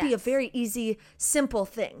 it should be a very easy, simple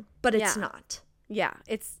thing, but it's not. Yeah,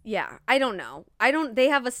 I don't know. They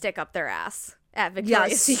have a stick up their ass at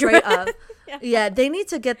Victoria's Secret. Straight up. Yeah, they need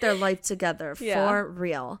to get their life together for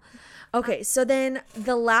real. Okay, so then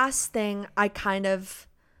the last thing I kind of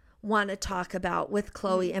want to talk about with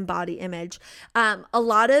Khloe and body image. A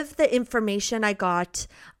lot of the information I got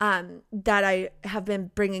that I have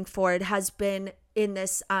been bringing forward has been in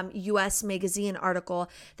this US magazine article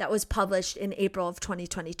that was published in April of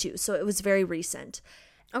 2022. So it was very recent.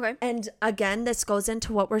 Okay. And again, this goes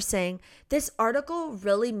into what we're saying. This article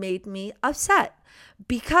really made me upset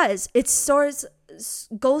because it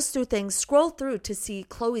goes through things, scroll through to see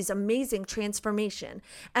Khloe's amazing transformation,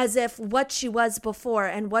 as if what she was before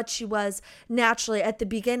and what she was naturally at the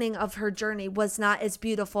beginning of her journey was not as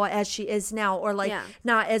beautiful as she is now, or like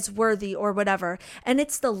not as worthy or whatever. And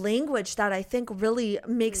it's the language that I think really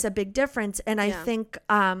makes a big difference. And I think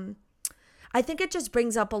it just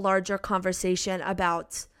brings up a larger conversation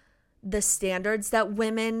about the standards that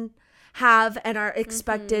women have and are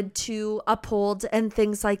expected to uphold and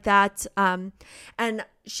things like that. And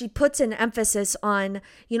she puts an emphasis on,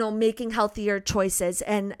 making healthier choices.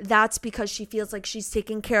 And that's because she feels like she's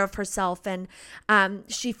taking care of herself, and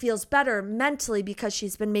she feels better mentally because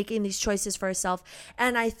she's been making these choices for herself.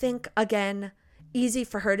 And I think, again, easy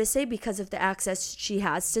for her to say because of the access she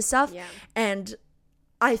has to stuff. Yeah. And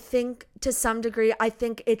I think to some degree, I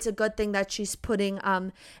think it's a good thing that she's putting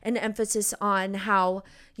an emphasis on how,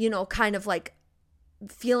 kind of like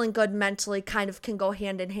feeling good mentally kind of can go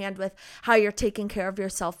hand in hand with how you're taking care of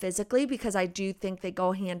yourself physically, because I do think they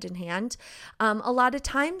go hand in hand a lot of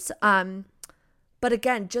times. But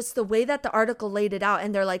again, just the way that the article laid it out,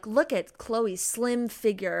 and they're like, look at Khloe's slim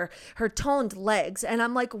figure, her toned legs. And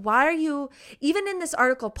I'm like, why are you, even in this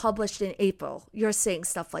article published in April, you're saying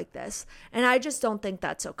stuff like this? And I just don't think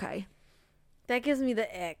that's okay. That gives me the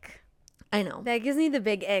ick. I know. That gives me the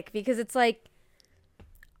big ick because it's like,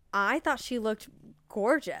 I thought she looked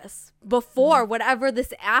gorgeous before whatever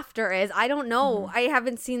this after is. I don't know. I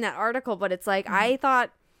haven't seen that article, but it's like, I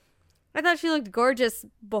thought she looked gorgeous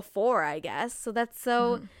before, I guess. So that's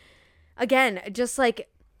so, again, just like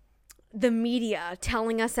the media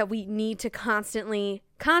telling us that we need to constantly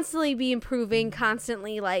be improving,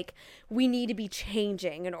 constantly like we need to be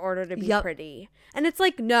changing in order to be pretty. And it's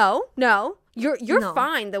like, no, you're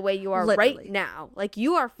fine the way you are right now. Like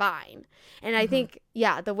you are fine. And I think,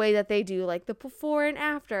 the way that they do like the before and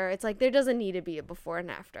after, it's like there doesn't need to be a before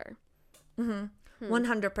and after.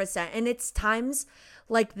 100%. And it's times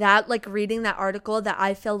like that, like reading that article, that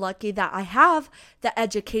I feel lucky that I have the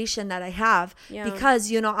education that I have,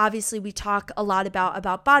 because, obviously we talk a lot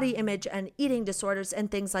about body image and eating disorders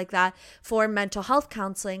and things like that for mental health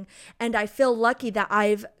counseling. And I feel lucky that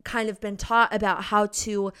I've kind of been taught about how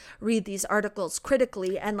to read these articles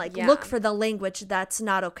critically and like look for the language that's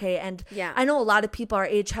not okay. And I know a lot of people our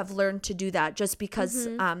age have learned to do that just because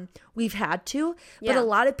we've had to, but a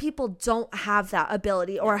lot of people don't have that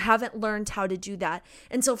ability or haven't learned how to do that.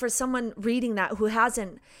 And so for someone reading that who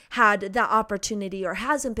hasn't had that opportunity or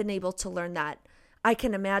hasn't been able to learn that, I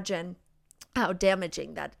can imagine how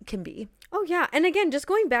damaging that can be. Oh, yeah. And again, just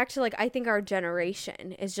going back to like, I think our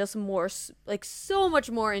generation is just more like so much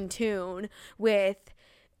more in tune with,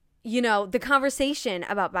 the conversation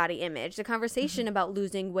about body image, the conversation about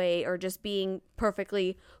losing weight or just being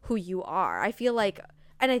perfectly who you are. I feel like,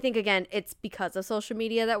 and I think, again, it's because of social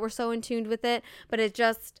media that we're so in tune with it, but it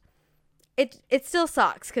just, it still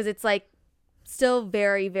sucks because it's like still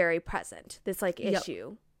very, very present, this like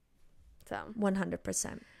issue. So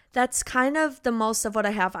 100%. That's kind of the most of what I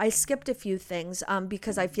have. I skipped a few things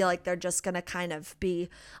because I feel like they're just going to kind of be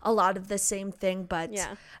a lot of the same thing, but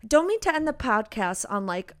don't mean to end the podcast on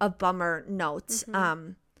like a bummer note.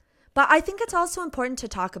 But I think it's also important to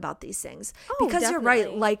talk about these things because definitely.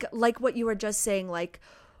 You're right. Like what you were just saying, like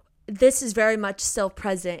this is very much still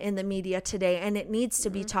present in the media today and it needs to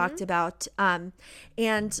be talked about. And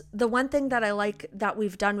the one thing that I like that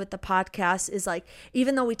we've done with the podcast is like,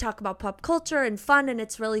 even though we talk about pop culture and fun and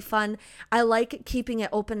it's really fun, I like keeping it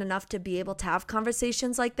open enough to be able to have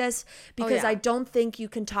conversations like this because I don't think you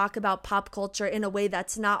can talk about pop culture in a way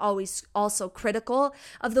that's not always also critical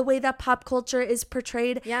of the way that pop culture is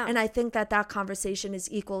portrayed. Yeah. And I think that equally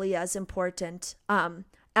is equally as important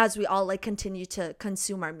as we all like continue to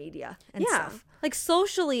consume our media and stuff. Like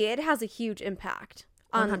socially, it has a huge impact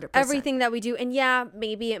on 100%. everything that we do. And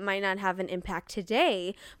maybe it might not have an impact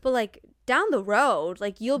today, but like down the road,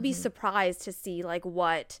 like you'll be surprised to see like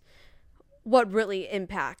what really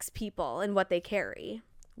impacts people and what they carry.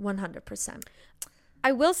 100%.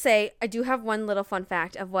 I will say, I do have one little fun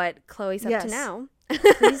fact of what Khloe's up to now.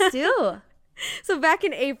 Please do. So back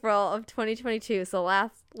in April of 2022, so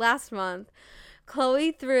last month,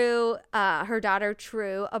 Khloe threw her daughter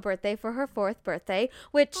True a birthday for her 4th birthday,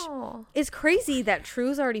 which is crazy that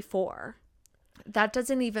True's already 4. That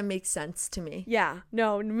doesn't even make sense to me. Yeah,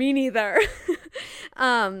 no, me neither.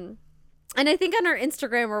 And I think on her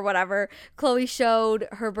Instagram or whatever, Khloe showed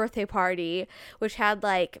her birthday party, which had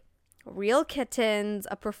like real kittens,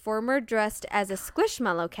 a performer dressed as a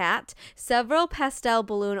Squishmallow cat, several pastel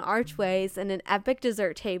balloon archways, and an epic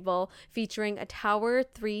dessert table featuring a tower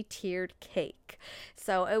 3-tiered cake.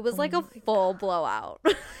 So it was like a full blowout.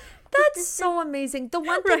 That's so amazing. The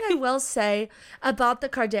one thing I will say about the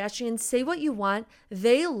Kardashians, say what you want,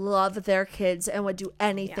 they love their kids and would do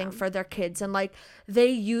anything for their kids. And like they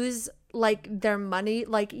use like their money,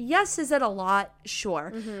 like yes, is it a lot?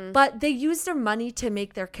 Sure. But they use their money to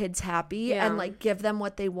make their kids happy and like give them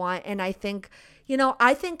what they want. And I think,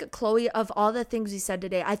 I think Khloe, of all the things we said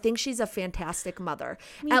today, I think she's a fantastic mother.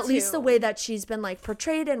 At least the way that she's been like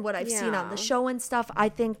portrayed and what I've seen on the show and stuff. I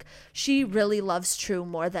think she really loves True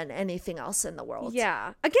more than anything else in the world.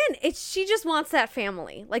 Yeah. Again, she just wants that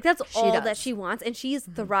family. Like that's all that she wants. And she's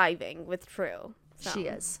thriving with True. So. She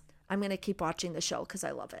is. I'm going to keep watching the show because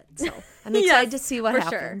I love it. So I'm excited to see what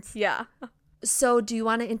happens. Sure. Yeah. So do you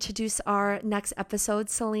want to introduce our next episode,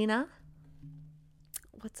 Selena?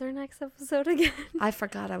 What's our next episode again? I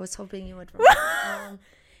forgot. I was hoping you would remember.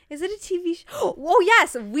 Is it a TV show? Oh,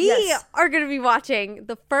 yes. We are going to be watching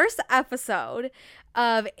the first episode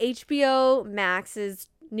of HBO Max's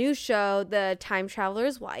new show, The Time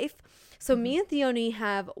Traveler's Wife. So me and Theone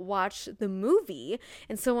have watched the movie.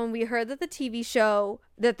 And so when we heard that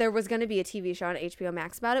that there was going to be a TV show on HBO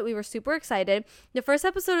Max about it, we were super excited. The first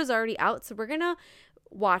episode is already out, so we're going to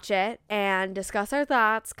watch it and discuss our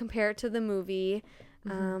thoughts, compare it to the movie.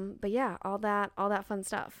 But yeah, all that fun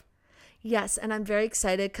stuff. Yes, and I'm very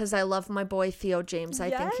excited because I love my boy Theo James.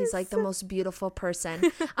 I think he's like the most beautiful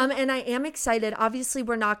person. And I am excited. Obviously,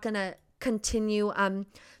 we're not going to continue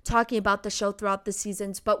talking about the show throughout the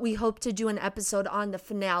seasons, but we hope to do an episode on the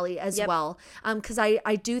finale as well, because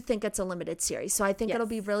I do think it's a limited series, so I think it'll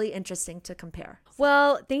be really interesting to compare.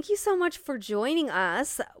 Well, thank you so much for joining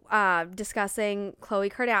us discussing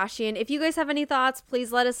Khloe Kardashian. If you guys have any thoughts,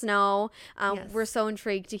 please let us know. We're so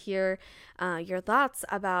intrigued to hear your thoughts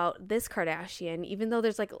about this Kardashian, even though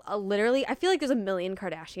there's like literally, I feel like there's a million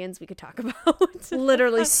Kardashians we could talk about.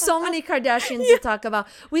 Literally so many Kardashians to talk about.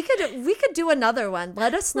 We could do another one.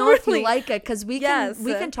 Let us know if you like it, because we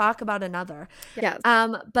can talk about another. Yes.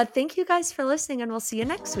 But thank you guys for listening, and we'll see you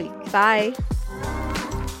next week. Bye.